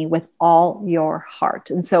search for me with all your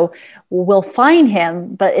heart. And so we'll find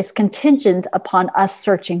him, but it's contingent upon us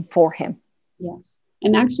searching for him. Yes.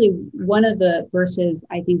 And actually, one of the verses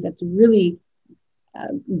I think that's really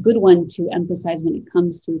a good one to emphasize when it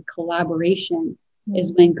comes to collaboration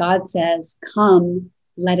is when God says, come,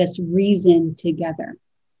 let us reason together,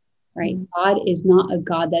 right? God is not a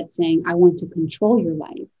God that's saying, I want to control your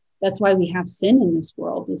life. That's why we have sin in this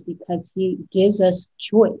world, is because he gives us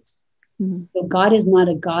choice. So God is not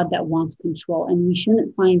a God that wants control, and we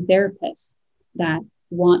shouldn't find therapists that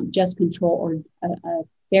want just control or a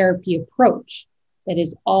therapy approach that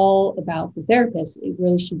is all about the therapist. It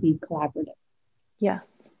really should be collaborative.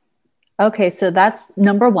 Yes. Okay, so that's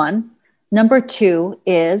number one. Number two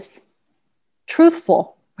is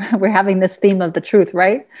truthful. We're having this theme of the truth,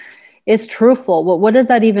 right? It's truthful. Well, what does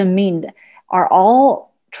that even mean? Are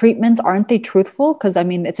all treatments, aren't they truthful? Because I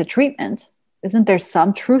mean, it's a treatment. Isn't there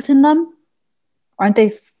some truth in them? Aren't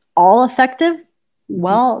they all effective?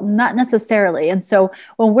 Well, not necessarily. And so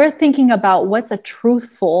when we're thinking about what's a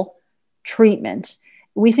truthful treatment,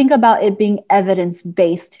 we think about it being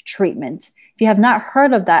evidence-based treatment. If you have not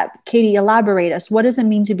heard of that, Katie, elaborate us. What does it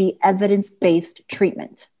mean to be evidence-based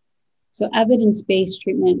treatment? So evidence-based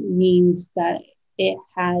treatment means that it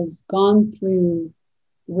has gone through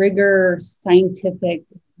rigorous scientific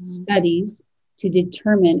studies to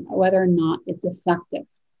determine whether or not it's effective,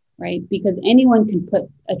 right? Because anyone can put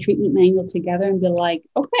a treatment manual together and be like,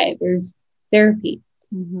 okay, there's therapy.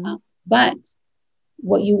 But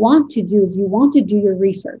what you want to do is you want to do your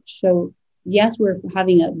research. So yes, we're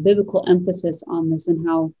having a biblical emphasis on this and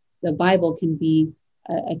how the Bible can be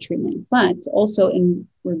a treatment, but also in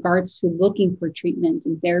regards to looking for treatment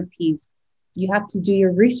and therapies, you have to do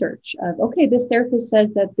your research of, okay, this therapist says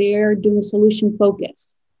that they're doing solution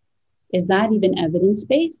focus. Is that even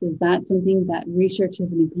evidence-based? Is that something that research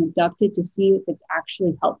has been conducted to see if it's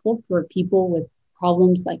actually helpful for people with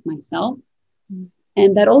problems like myself?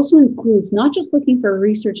 And that also includes not just looking for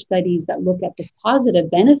research studies that look at the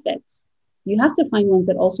positive benefits. You have to find ones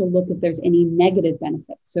that also look if there's any negative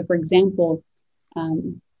benefits. So for example,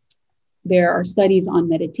 there are studies on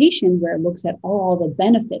meditation where it looks at all the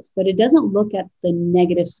benefits, but it doesn't look at the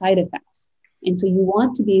negative side effects. And so you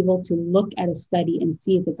want to be able to look at a study and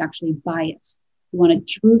see if it's actually biased. You want a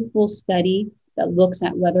truthful study that looks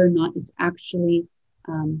at whether or not it's actually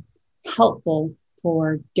helpful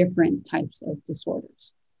for different types of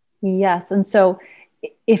disorders. Yes. And so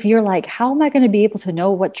if you're like, how am I going to be able to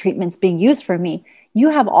know what treatment's being used for me? You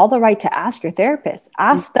have all the right to ask your therapist.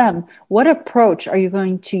 Ask them, what approach are you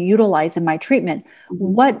going to utilize in my treatment?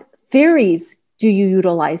 What theories do you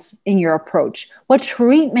utilize in your approach? What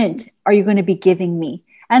treatment are you going to be giving me?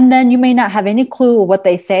 And then you may not have any clue what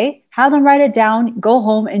they say. Have them write it down, go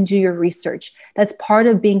home and do your research. That's part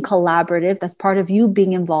of being collaborative. That's part of you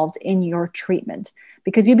being involved in your treatment,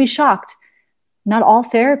 because you'd be shocked. Not all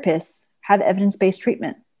therapists have evidence-based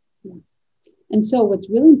treatment. And so what's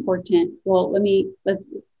really important, well,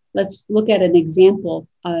 let's look at an example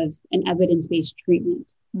of an evidence-based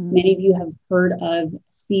treatment. Many of you have heard of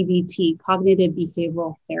CBT, cognitive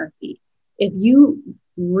behavioral therapy. If you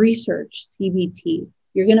research CBT,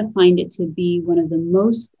 you're going to find it to be one of the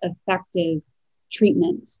most effective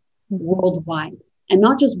treatments worldwide. And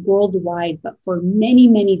not just worldwide, but for many,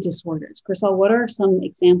 many disorders. Kryssel, what are some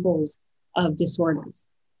examples of disorders?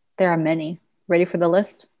 There are many. Ready for the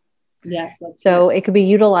list? Yes. So it could be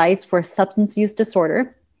utilized for substance use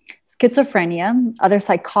disorder, schizophrenia, other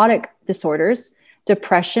psychotic disorders,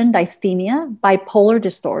 depression, dysthymia, bipolar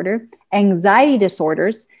disorder, anxiety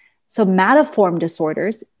disorders, somatoform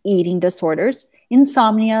disorders, eating disorders,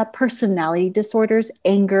 insomnia, personality disorders,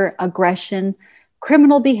 anger, aggression,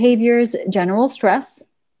 criminal behaviors, general stress,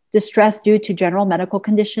 distress due to general medical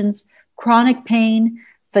conditions, chronic pain,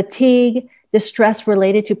 fatigue, distress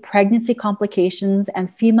related to pregnancy complications,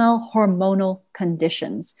 and female hormonal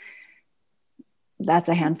conditions. That's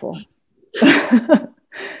a handful.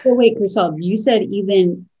 So wait, Kryssel, you said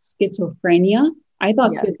even schizophrenia? I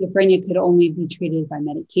thought schizophrenia could only be treated by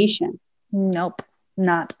medication. Nope,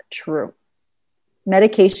 not true.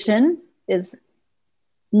 Medication is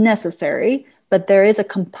necessary, but there is a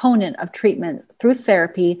component of treatment through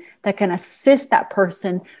therapy that can assist that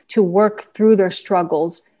person to work through their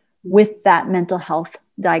struggles with that mental health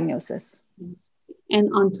diagnosis.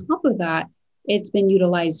 And on top of that, It's been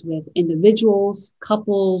utilized with individuals,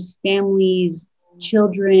 couples, families,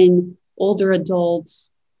 children, older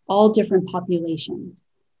adults, all different populations.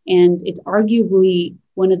 And it's arguably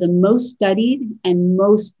one of the most studied and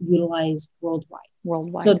most utilized worldwide.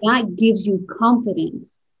 So that gives you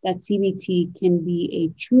confidence that CBT can be a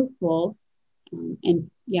truthful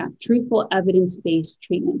truthful evidence-based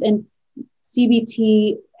treatment. And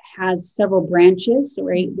CBT has several branches,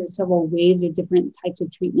 right? There's several waves or different types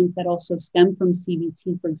of treatments that also stem from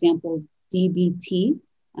CBT. For example, DBT,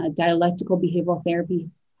 dialectical behavioral therapy,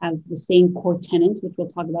 has the same core tenets, which we'll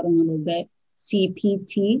talk about in a little bit.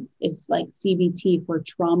 CPT is like CBT for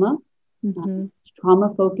trauma,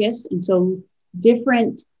 trauma focused. And so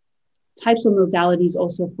different types of modalities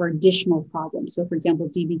also for additional problems. So for example,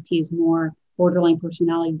 DBT is more borderline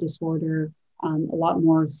personality disorder, a lot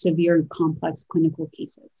more severe, complex clinical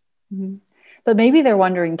cases. Mm-hmm. But maybe they're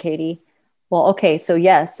wondering, Katie, well, okay, so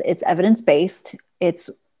yes, it's evidence-based.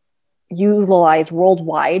 It's utilized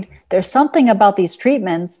worldwide. There's something about these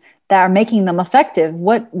treatments that are making them effective.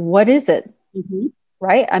 What is it? Mm-hmm.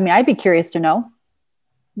 Right? I mean, I'd be curious to know.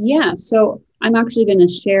 Yeah. So I'm actually going to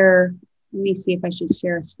share, let me see if I should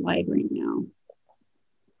share a slide right now.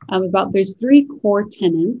 There's 3 core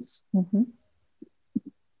tenets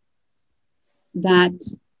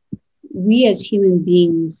that we as human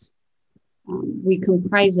beings, we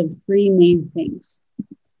comprise of 3 main things.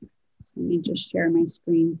 So let me just share my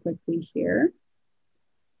screen quickly here.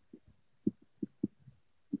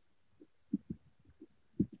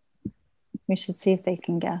 We should see if they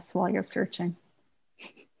can guess while you're searching.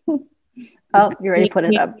 Oh, you already put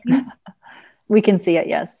it up. We can see it,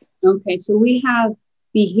 yes. Okay, so we have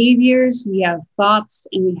behaviors, we have thoughts,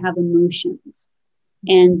 and we have emotions.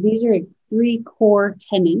 And these are 3 core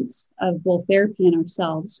tenets of both therapy and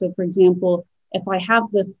ourselves. So for example, if I have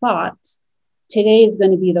the thought, today is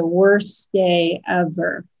going to be the worst day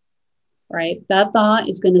ever, right? That thought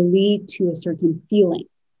is going to lead to a certain feeling.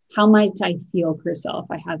 How might I feel, Kryssel,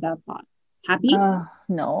 if I had that thought? Happy?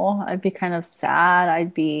 No, I'd be kind of sad.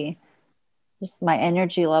 I'd be just, my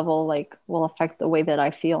energy level will affect the way that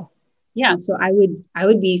I feel. Yeah. So I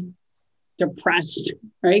would be depressed,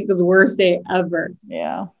 right? Because worst day ever.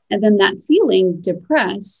 Yeah. And then that feeling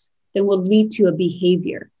depressed then will lead to a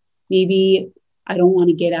behavior. Maybe I don't want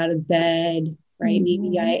to get out of bed, right?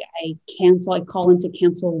 Maybe I call in to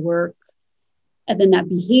cancel work. And then that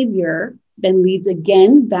behavior then leads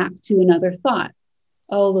again back to another thought.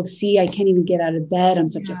 Oh, look, see, I can't even get out of bed. I'm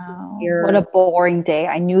such a failure. What a boring day.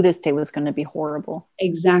 I knew this day was going to be horrible.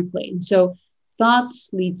 Exactly. And so thoughts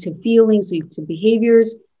lead to feelings, lead to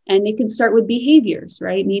behaviors, and it can start with behaviors,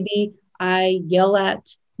 right? Maybe I yell at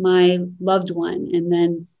my loved one, and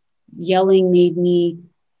then yelling made me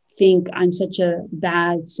think I'm such a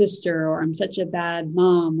bad sister, or I'm such a bad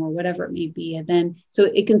mom, or whatever it may be. And then, so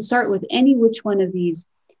it can start with any which one of these,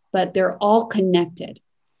 but they're all connected.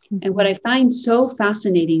 And what I find so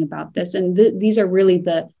fascinating about this, and these are really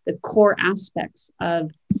the core aspects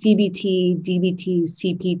of CBT, DBT,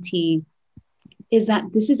 CPT, is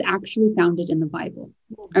that this is actually founded in the Bible.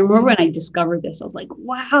 I remember when I discovered this, I was like,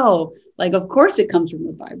 wow, of course it comes from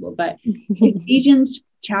the Bible. But Ephesians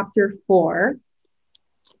chapter 4,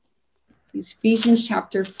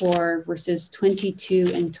 verses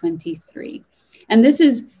 22 and 23. And this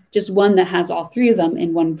is just one that has all 3 of them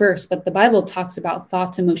in one verse, but the Bible talks about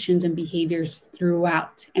thoughts, emotions, and behaviors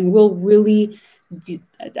throughout. And we'll really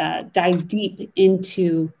dive deep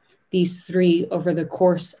into these 3 over the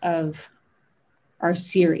course of our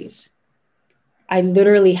series. I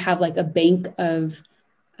literally have a bank of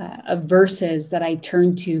verses that I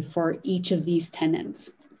turn to for each of these tenets.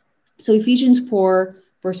 So Ephesians 4,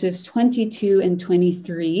 verses 22 and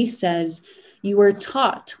 23 says, "You were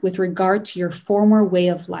taught with regard to your former way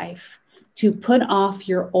of life to put off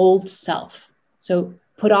your old self." So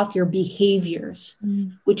put off your behaviors,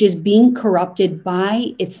 which is being corrupted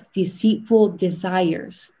by its deceitful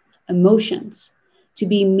desires, emotions, to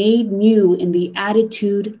be made new in the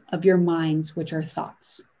attitude of your minds, which are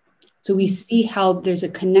thoughts. So we see how there's a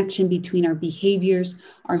connection between our behaviors,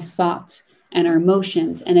 our thoughts, and our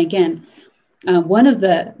emotions. And again, one of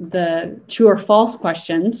the true or false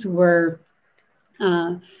questions were,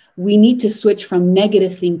 we need to switch from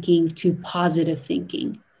negative thinking to positive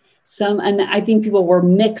thinking. And I think people were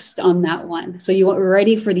mixed on that one. So you are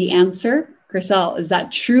ready for the answer? Kryssel, is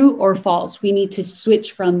that true or false? We need to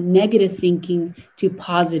switch from negative thinking to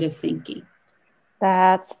positive thinking.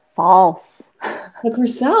 That's false. But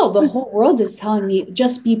Kryssel, the whole world is telling me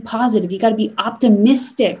just be positive. You got to be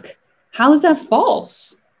optimistic. How is that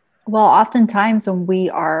false? Well, oftentimes when we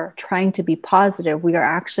are trying to be positive, we are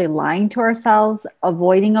actually lying to ourselves,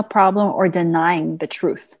 avoiding a problem, or denying the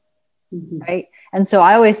truth. Mm-hmm. Right. And so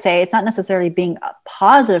I always say it's not necessarily being a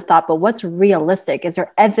positive thought, but what's realistic? Is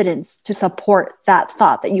there evidence to support that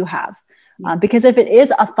thought that you have? Because if it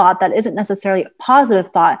is a thought that isn't necessarily a positive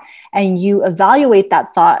thought, and you evaluate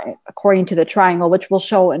that thought according to the triangle, which we'll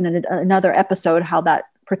show in another episode how that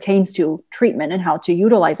pertains to treatment and how to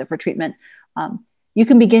utilize it for treatment, you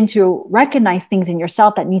can begin to recognize things in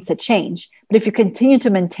yourself that needs to change. But if you continue to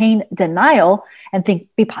maintain denial and think,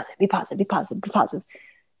 be positive, be positive, be positive, be positive,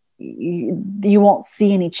 you won't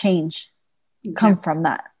see any change come from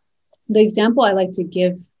that. The example I like to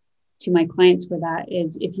give to my clients for that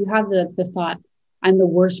is if you have the thought, I'm the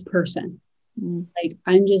worst person, like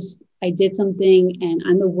I did something and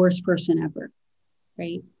I'm the worst person ever,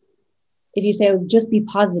 right? If you say, oh, just be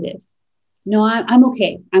positive. No, I'm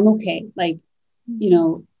okay. I'm okay. Like,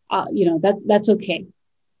 that's okay.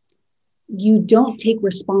 You don't take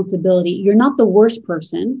responsibility. You're not the worst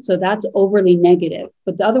person. So that's overly negative,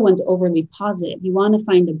 but the other one's overly positive. You want to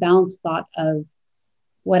find a balanced thought of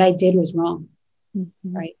what I did was wrong,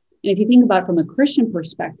 right? And if you think about it from a Christian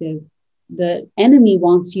perspective, the enemy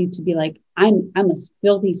wants you to be like, I'm a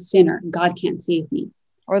filthy sinner. God can't save me.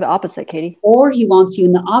 Or the opposite, Katie. Or he wants you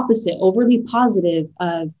in the opposite, overly positive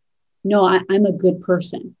of, no, I'm a good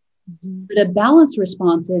person. But a balanced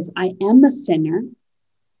response is, I am a sinner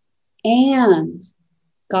and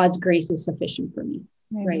God's grace is sufficient for me,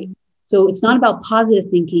 right? So it's not about positive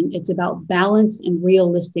thinking. It's about balance and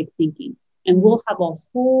realistic thinking. And we'll have a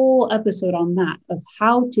whole episode on that of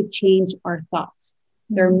how to change our thoughts.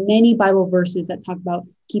 There are many Bible verses that talk about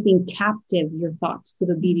keeping captive your thoughts to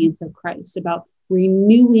the obedience of Christ, about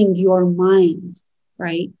renewing your mind,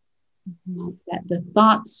 right? That the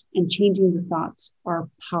thoughts and changing the thoughts are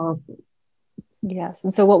powerful. Yes.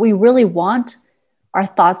 And so what we really want are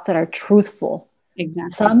thoughts that are truthful.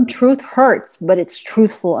 Exactly. Some truth hurts, but it's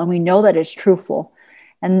truthful. And we know that it's truthful.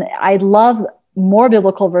 And I love more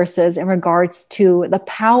biblical verses in regards to the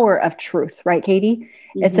power of truth, right, Katie?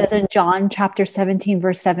 It says in John chapter 17,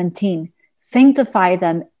 verse 17, sanctify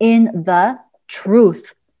them in the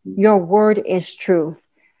truth. Your word is truth.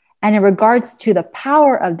 And in regards to the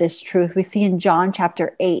power of this truth, we see in John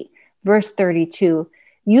chapter 8, verse 32,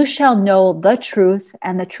 you shall know the truth,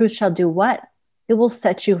 and the truth shall do what? It will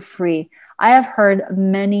set you free. I have heard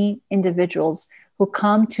many individuals who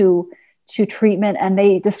come to treatment and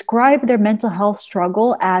they describe their mental health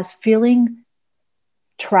struggle as feeling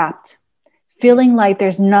trapped, feeling like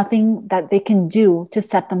there's nothing that they can do to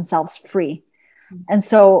set themselves free. And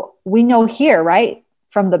so we know here, right,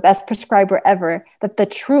 from the best prescriber ever, that the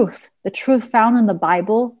truth found in the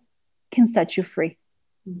Bible can set you free.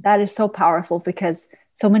 That is so powerful because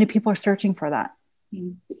so many people are searching for that.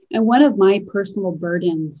 And one of my personal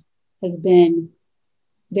burdens has been,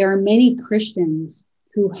 there are many Christians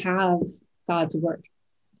who have God's word,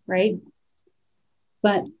 right?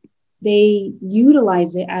 But they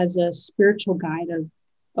utilize it as a spiritual guide of,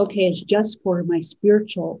 okay, it's just for my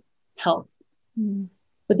spiritual health.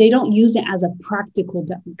 But they don't use it as a practical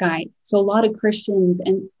guide. So a lot of Christians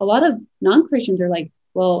and a lot of non-Christians are like,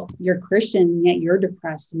 well, you're Christian, yet you're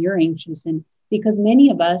depressed and you're anxious. And because many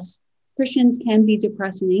of us, Christians can be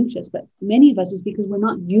depressed and anxious, but many of us is because we're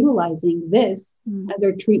not utilizing this as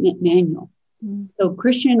our treatment manual. So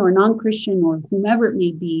Christian or non-Christian or whomever it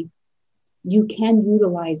may be, you can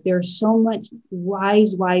utilize, there's so much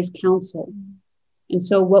wise counsel. And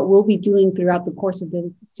so what we'll be doing throughout the course of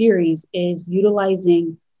the series is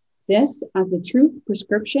utilizing this as a truth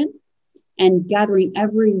prescription and gathering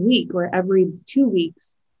every week or every 2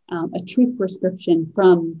 weeks, a truth prescription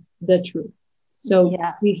from the truth. So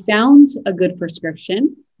we found a good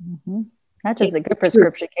prescription. Not just a good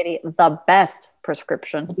prescription, Katie, the best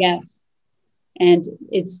prescription. Yes. And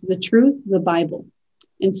it's the truth, the Bible.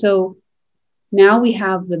 And so now we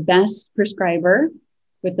have the best prescriber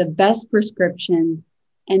with the best prescription.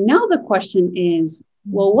 And now the question is,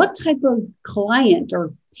 well, what type of client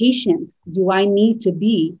or patient do I need to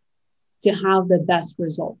be to have the best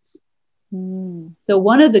results? So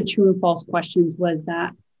one of the true and false questions was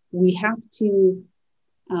that we have to,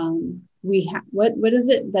 what is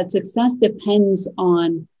it? That success depends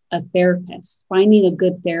on a therapist, finding a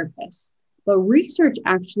good therapist. But research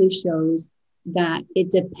actually shows that it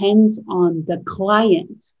depends on the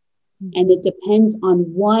client and it depends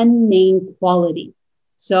on one main quality.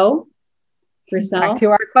 So, Kryssel, back to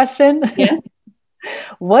our question. Yes.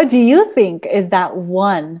 What do you think is that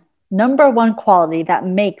number one quality that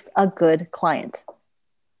makes a good client?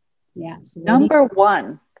 Yes. Number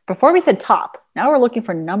one. Before we said top, now we're looking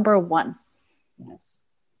for number one. Yes.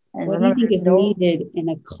 And what do you think is needed in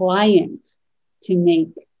a client to make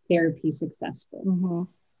therapy successful? Mm-hmm.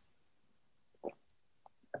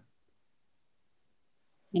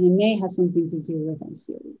 And it may have something to do with our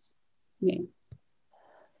series. May.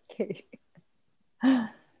 Okay.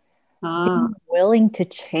 Being willing to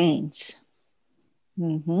change.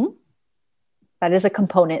 Mm-hmm. That is a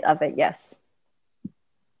component of it. Yes.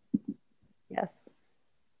 Yes.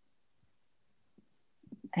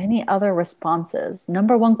 Any other responses?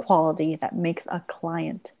 Number one quality that makes a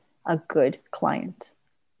client a good client.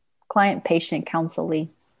 Client, patient, counselee.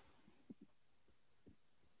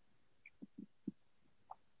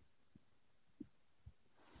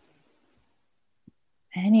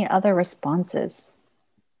 Any other responses?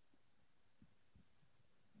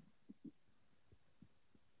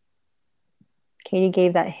 Katie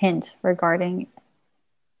gave that hint regarding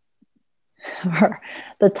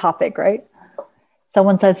the topic, right?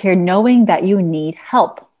 Someone says here, knowing that you need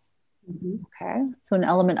help. Mm-hmm. Okay, so an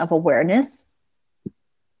element of awareness.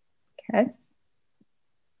 Okay.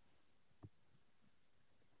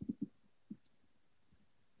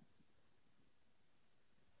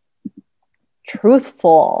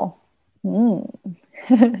 Truthful.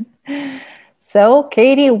 So,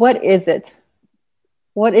 Katie, what is it?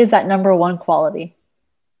 What is that number one quality?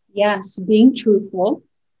 Yes, being truthful.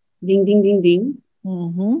 Ding, ding, ding, ding.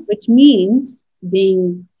 Mm-hmm. Which means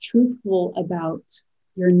being truthful about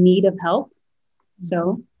your need of help. Mm-hmm.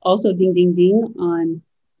 So also ding, ding, ding on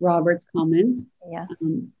Robert's comment. Yes.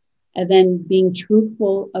 And then being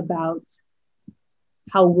truthful about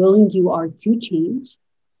how willing you are to change.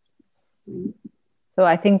 So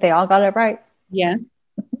I think they all got it right. Yes.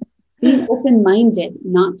 Being open-minded,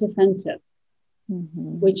 not defensive,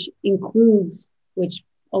 mm-hmm. which includes, which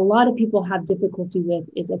a lot of people have difficulty with,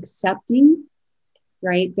 is accepting,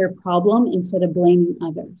 right, their problem instead of blaming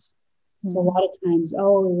others. Mm-hmm. So a lot of times,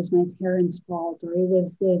 oh, it was my parents' fault, or it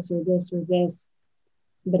was this or this or this.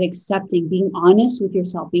 But accepting, being honest with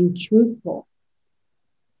yourself, being truthful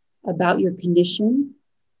about your condition,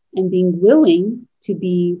 and being willing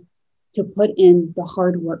to put in the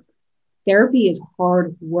hard work. Therapy is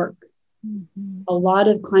hard work. Mm-hmm. A lot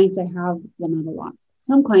of clients I have, well, not a lot,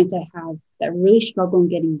 some clients I have that really struggle in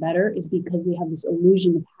getting better is because they have this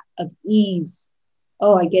illusion of ease.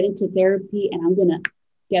 Oh, I get into therapy and I'm going to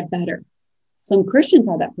get better. Some Christians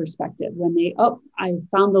have that perspective when I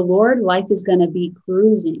found the Lord, life is going to be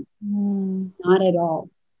cruising. Not at all.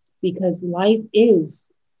 Because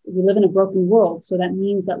we live in a broken world. So that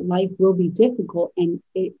means that life will be difficult and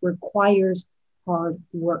it requires hard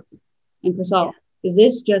work. And Kryssel, is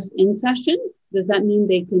this just in session? Does that mean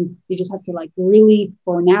they just have to like really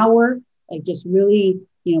for an hour, like just really,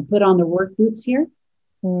 put on their work boots here?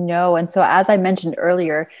 No. And so as I mentioned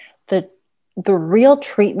earlier, the real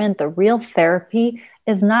treatment, the real therapy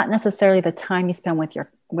is not necessarily the time you spend with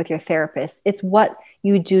your therapist. It's what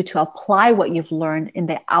you do to apply what you've learned in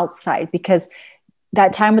the outside, because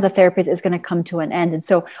that time with the therapist is going to come to an end. And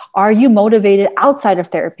so are you motivated outside of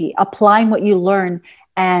therapy, applying what you learn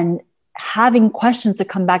and having questions to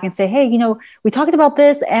come back and say, hey, we talked about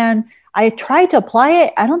this and I tried to apply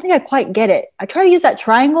it. I don't think I quite get it. I tried to use that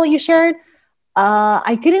triangle you shared.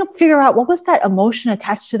 I couldn't figure out what was that emotion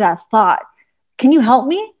attached to that thought. Can you help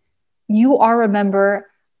me? You are, remember,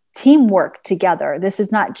 teamwork together. This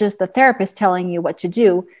is not just the therapist telling you what to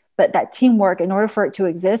do, but that teamwork, in order for it to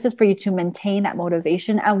exist, is for you to maintain that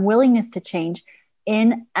motivation and willingness to change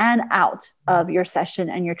in and out of your session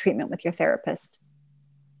and your treatment with your therapist.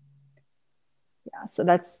 Yeah, so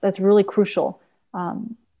that's really crucial.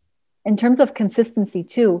 In terms of consistency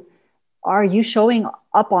too, are you showing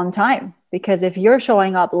up on time? Because if you're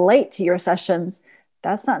showing up late to your sessions,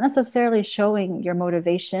 that's not necessarily showing your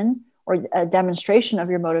motivation or a demonstration of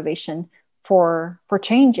your motivation for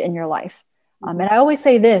change in your life. And I always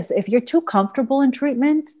say this, if you're too comfortable in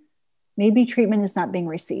treatment, maybe treatment is not being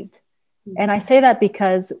received. And I say that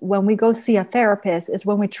because when we go see a therapist is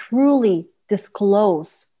when we truly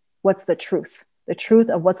disclose what's the truth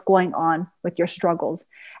of what's going on with your struggles.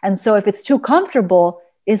 And so if it's too comfortable,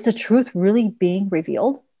 is the truth really being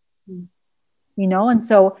revealed? And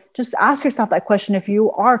so just ask yourself that question. If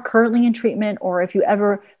you are currently in treatment, or if you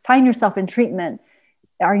ever find yourself in treatment,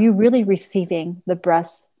 are you really receiving the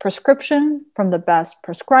best prescription from the best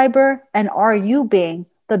prescriber? And are you being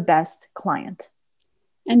the best client?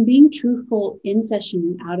 And being truthful in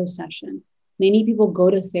session and out of session. Many people go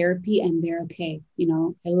to therapy and they're okay.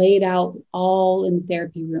 I lay it out all in the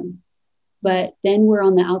therapy room. But then we're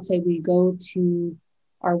on the outside. We go to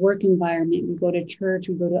our work environment. We go to church.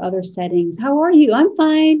 We go to other settings. How are you? I'm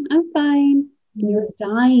fine. And you're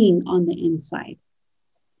dying on the inside.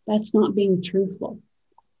 That's not being truthful.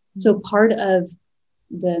 So part of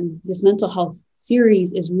this mental health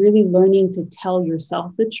series is really learning to tell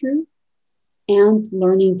yourself the truth and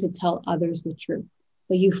learning to tell others the truth.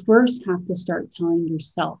 But you first have to start telling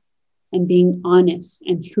yourself and being honest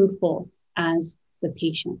and truthful as the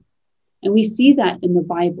patient. And we see that in the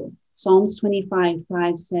Bible. Psalms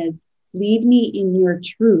 25:5 says, "Lead me in your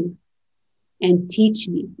truth and teach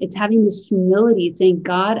me." It's having this humility. It's saying,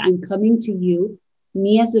 God, I'm coming to you,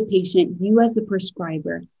 me as a patient, you as the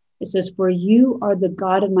prescriber. It says, "For you are the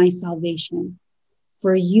God of my salvation.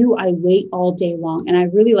 For you, I wait all day long." And I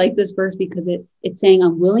really like this verse because it's saying,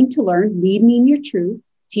 I'm willing to learn, lead me in your truth,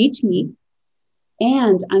 teach me,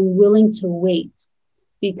 and I'm willing to wait,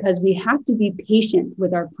 because we have to be patient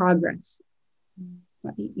with our progress.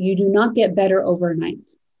 Right? You do not get better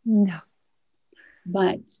overnight. No.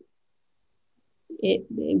 But it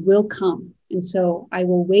will come. And so I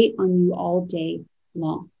will wait on you all day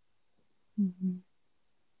long. Mm-hmm.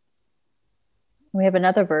 We have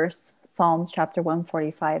another verse, Psalms chapter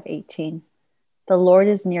 145:18. The Lord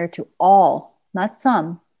is near to all, not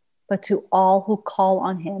some, but to all who call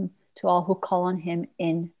on him, to all who call on him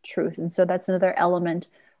in truth. And so that's another element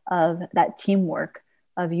of that teamwork,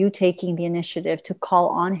 of you taking the initiative to call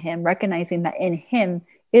on him, recognizing that in him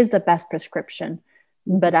is the best prescription.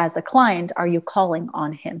 But as a client, are you calling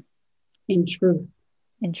on him? In truth.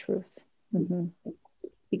 In truth. Mm-hmm.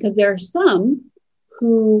 Because there are some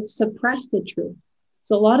who suppress the truth.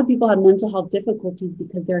 So a lot of people have mental health difficulties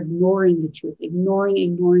because they're ignoring the truth,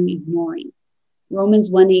 ignoring. Romans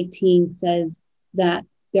 1:18 says that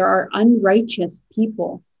there are unrighteous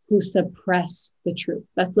people who suppress the truth.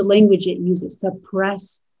 That's the language it uses,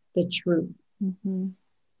 suppress the truth. Mm-hmm.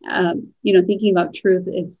 Thinking about truth,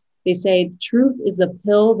 they say truth is the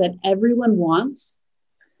pill that everyone wants,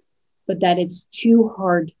 but that it's too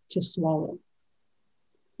hard to swallow.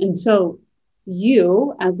 And so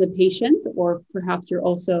you, as the patient, or perhaps you're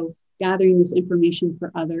also gathering this information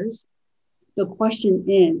for others, the question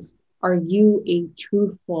is, are you a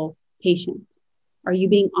truthful patient? Are you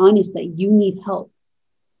being honest that you need help?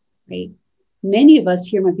 Right? Many of us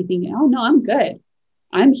here might be thinking, oh, no, I'm good.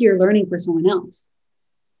 I'm here learning for someone else.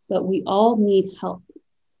 But we all need help.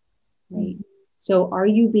 Right? So are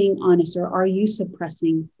you being honest, or are you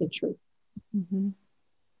suppressing the truth? Mm-hmm.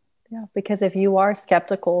 Yeah, because if you are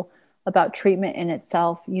skeptical about treatment in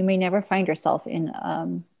itself, you may never find yourself in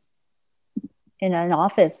an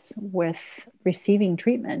office with receiving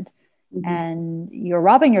treatment. Mm-hmm. And you're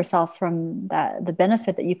robbing yourself from the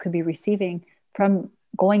benefit that you could be receiving from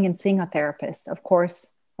going and seeing a therapist. Of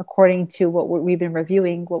course, according to what we've been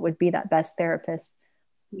reviewing, what would be that best therapist.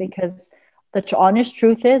 Mm-hmm. Because the honest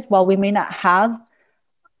truth is, while we may not have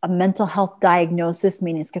a mental health diagnosis,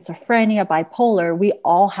 meaning schizophrenia, bipolar, we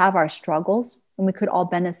all have our struggles, and we could all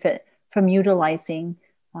benefit from utilizing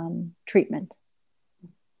treatment.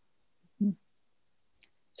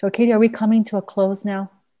 So, Katie, are we coming to a close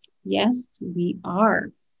now? Yes, we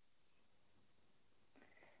are.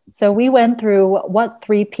 So we went through what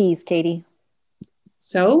 3 Ps, Katie?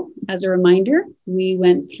 So as a reminder, we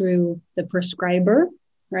went through the prescriber,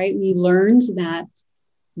 right? We learned that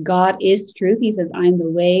God is truth. He says, "I'm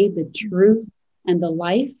the way, the truth, and the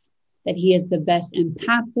life," that he is the best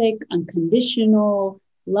empathic, unconditional,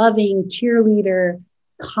 loving cheerleader,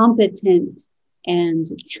 competent, and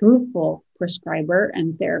truthful prescriber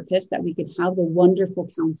and therapist, that we could have, the wonderful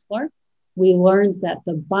counselor. We learned that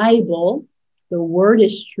the Bible, the word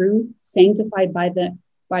is truth, sanctified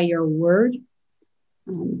by your word,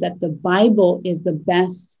 that the Bible is the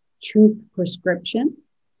best truth prescription.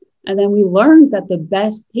 And then we learned that the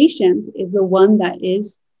best patient is the one that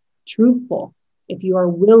is truthful. If you are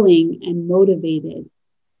willing and motivated,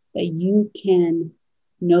 that you can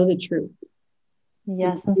know the truth.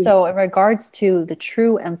 Yes. And so in regards to the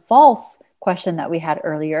true and false question that we had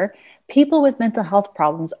earlier, people with mental health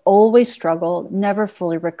problems always struggle, never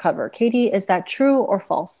fully recover. Katie, is that true or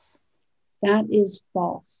false? That is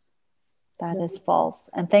false. That is false.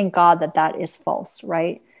 And thank God that is false,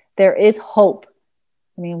 right? There is hope.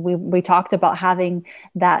 I mean, we talked about having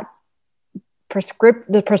that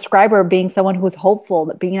the prescriber being someone who's hopeful,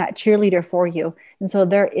 being that cheerleader for you. And so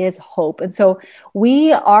there is hope. And so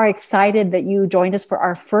we are excited that you joined us for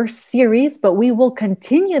our first series, but we will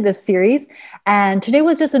continue this series. And today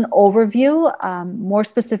was just an overview, more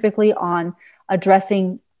specifically on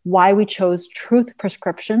addressing why we chose truth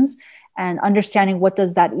prescriptions and understanding what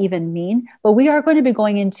does that even mean. But we are going to be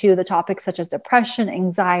going into the topics such as depression,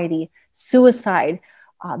 anxiety, suicide,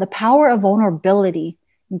 the power of vulnerability,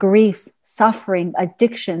 grief, suffering,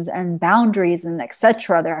 addictions, and boundaries, and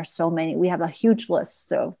etc. There are so many. We have a huge list.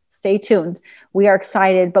 So stay tuned. We are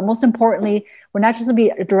excited, but most importantly, we're not just going to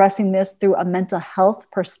be addressing this through a mental health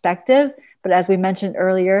perspective, but as we mentioned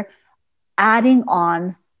earlier, adding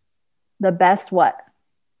on the best what?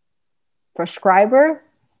 Prescriber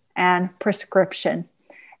and prescription.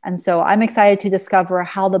 And so I'm excited to discover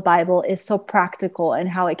how the Bible is so practical and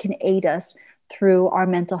how it can aid us through our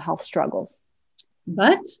mental health struggles.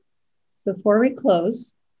 But before we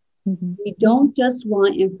close, we don't just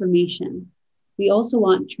want information. We also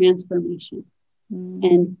want transformation.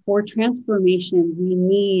 And for transformation, we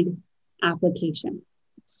need application.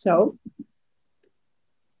 So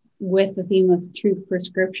with the theme of truth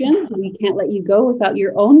prescriptions, we can't let you go without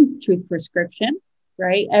your own truth prescription,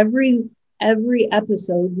 right? Every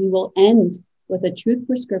episode, we will end with a truth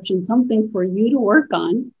prescription, something for you to work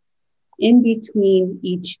on in between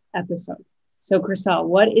each episode. So Kryssel,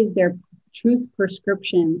 what is their truth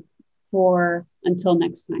prescription for until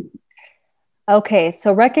next time? Okay,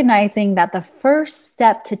 so recognizing that the first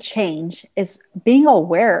step to change is being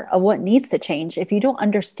aware of what needs to change. If you don't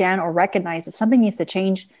understand or recognize that something needs to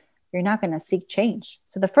change, you're not going to seek change.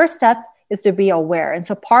 So the first step is to be aware. And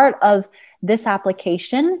so part of this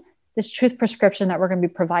application, this truth prescription that we're going to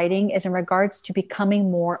be providing, is in regards to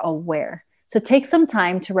becoming more aware. So take some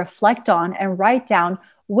time to reflect on and write down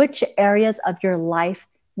which areas of your life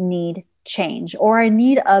need change or a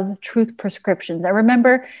need of truth prescriptions. And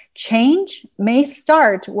remember, change may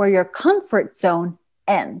start where your comfort zone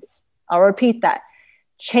ends. I'll repeat that.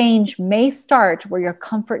 Change may start where your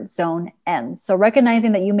comfort zone ends. So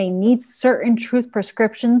recognizing that you may need certain truth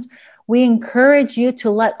prescriptions, we encourage you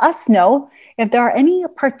to let us know if there are any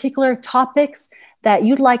particular topics that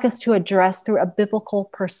you'd like us to address through a biblical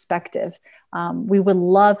perspective. We would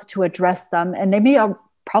love to address them, and they may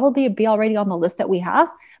probably be already on the list that we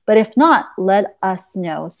have. But if not, let us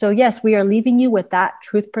know. So yes, we are leaving you with that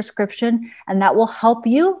truth prescription, and that will help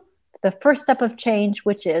you the first step of change,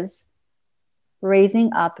 which is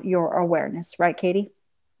raising up your awareness. Right, Katie?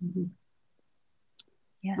 Mm-hmm.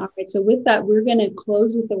 Yes. All right. So with that, we're going to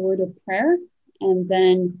close with a word of prayer and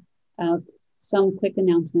then some quick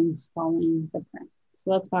announcements following the prayer.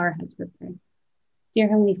 So let's bow our heads for prayer. Dear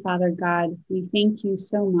Heavenly Father, God, we thank you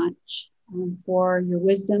so much for your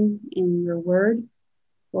wisdom and your word.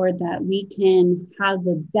 Lord, that we can have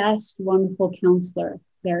the best, wonderful counselor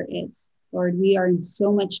there is. Lord, we are in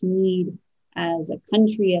so much need as a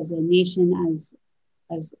country, as a nation,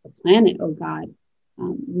 as a planet, oh God.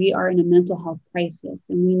 We are in a mental health crisis,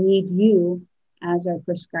 and we need you as our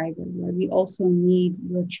prescriber. Lord, we also need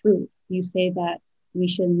your truth. You say that we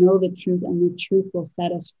should know the truth, and the truth will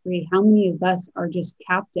set us free. How many of us are just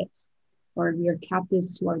captives? Lord, we are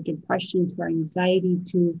captives to our depression, to our anxiety,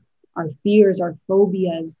 to our fears, our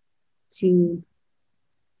phobias, to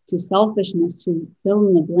selfishness, to fill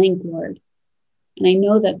in the blank, Lord. And I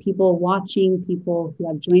know that people watching, people who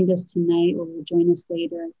have joined us tonight or will join us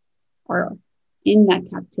later, are in that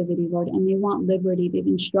captivity, Lord, and they want liberty. They've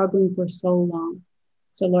been struggling for so long.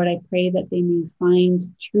 So, Lord, I pray that they may find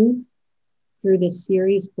truth through this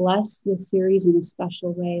series. Bless this series in a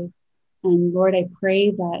special way. And Lord, I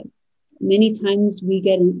pray that many times we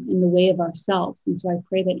get in the way of ourselves. And so I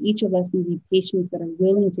pray that each of us may be patients that are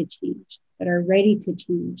willing to change, that are ready to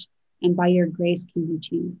change, and by your grace can be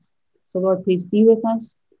changed. So Lord, please be with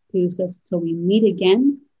us. Please us till we meet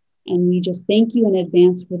again. And we just thank you in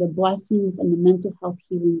advance for the blessings and the mental health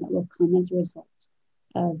healing that will come as a result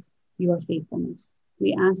of your faithfulness.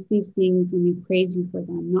 We ask these things and we praise you for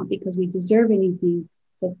them, not because we deserve anything,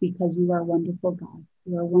 but because you are a wonderful God.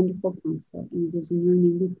 You are a wonderful counselor. And it is in your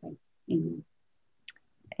name we pray. Amen.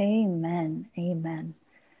 Amen. Amen.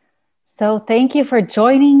 So thank you for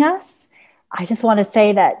joining us. I just want to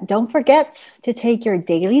say that don't forget to take your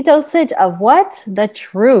daily dosage of what? The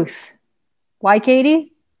truth. Why,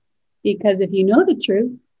 Katie? Because if you know the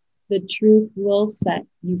truth will set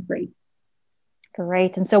you free.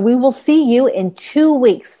 Great. And so we will see you in 2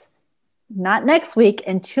 weeks, not next week,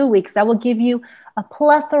 in 2 weeks. That will give you a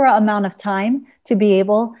plethora amount of time to be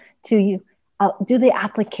able to do the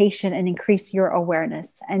application and increase your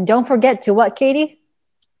awareness. And don't forget to what, Katie?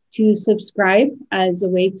 To subscribe as a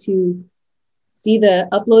way to see the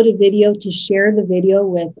uploaded video, to share the video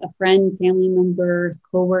with a friend, family member,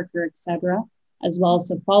 coworker, etc., as well as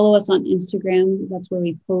to follow us on Instagram. That's where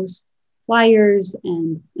we post flyers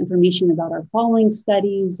and information about our following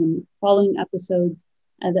studies and following episodes,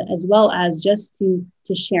 as well as just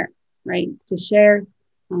to share, right? To share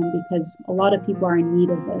because a lot of people are in need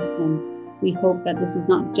of this. And we hope that this is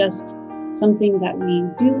not just something that we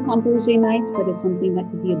do on Thursday nights, but it's something that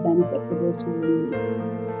could be a benefit for those who are in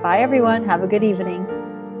need. Bye, everyone. Have a good evening.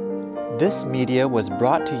 This media was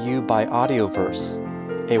brought to you by Audioverse,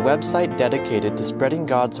 a website dedicated to spreading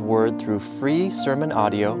God's Word through free sermon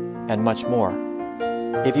audio and much more.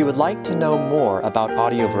 If you would like to know more about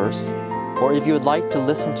Audioverse, or if you would like to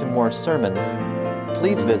listen to more sermons,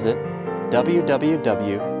 please visit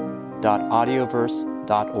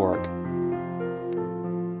www.audioverse.org.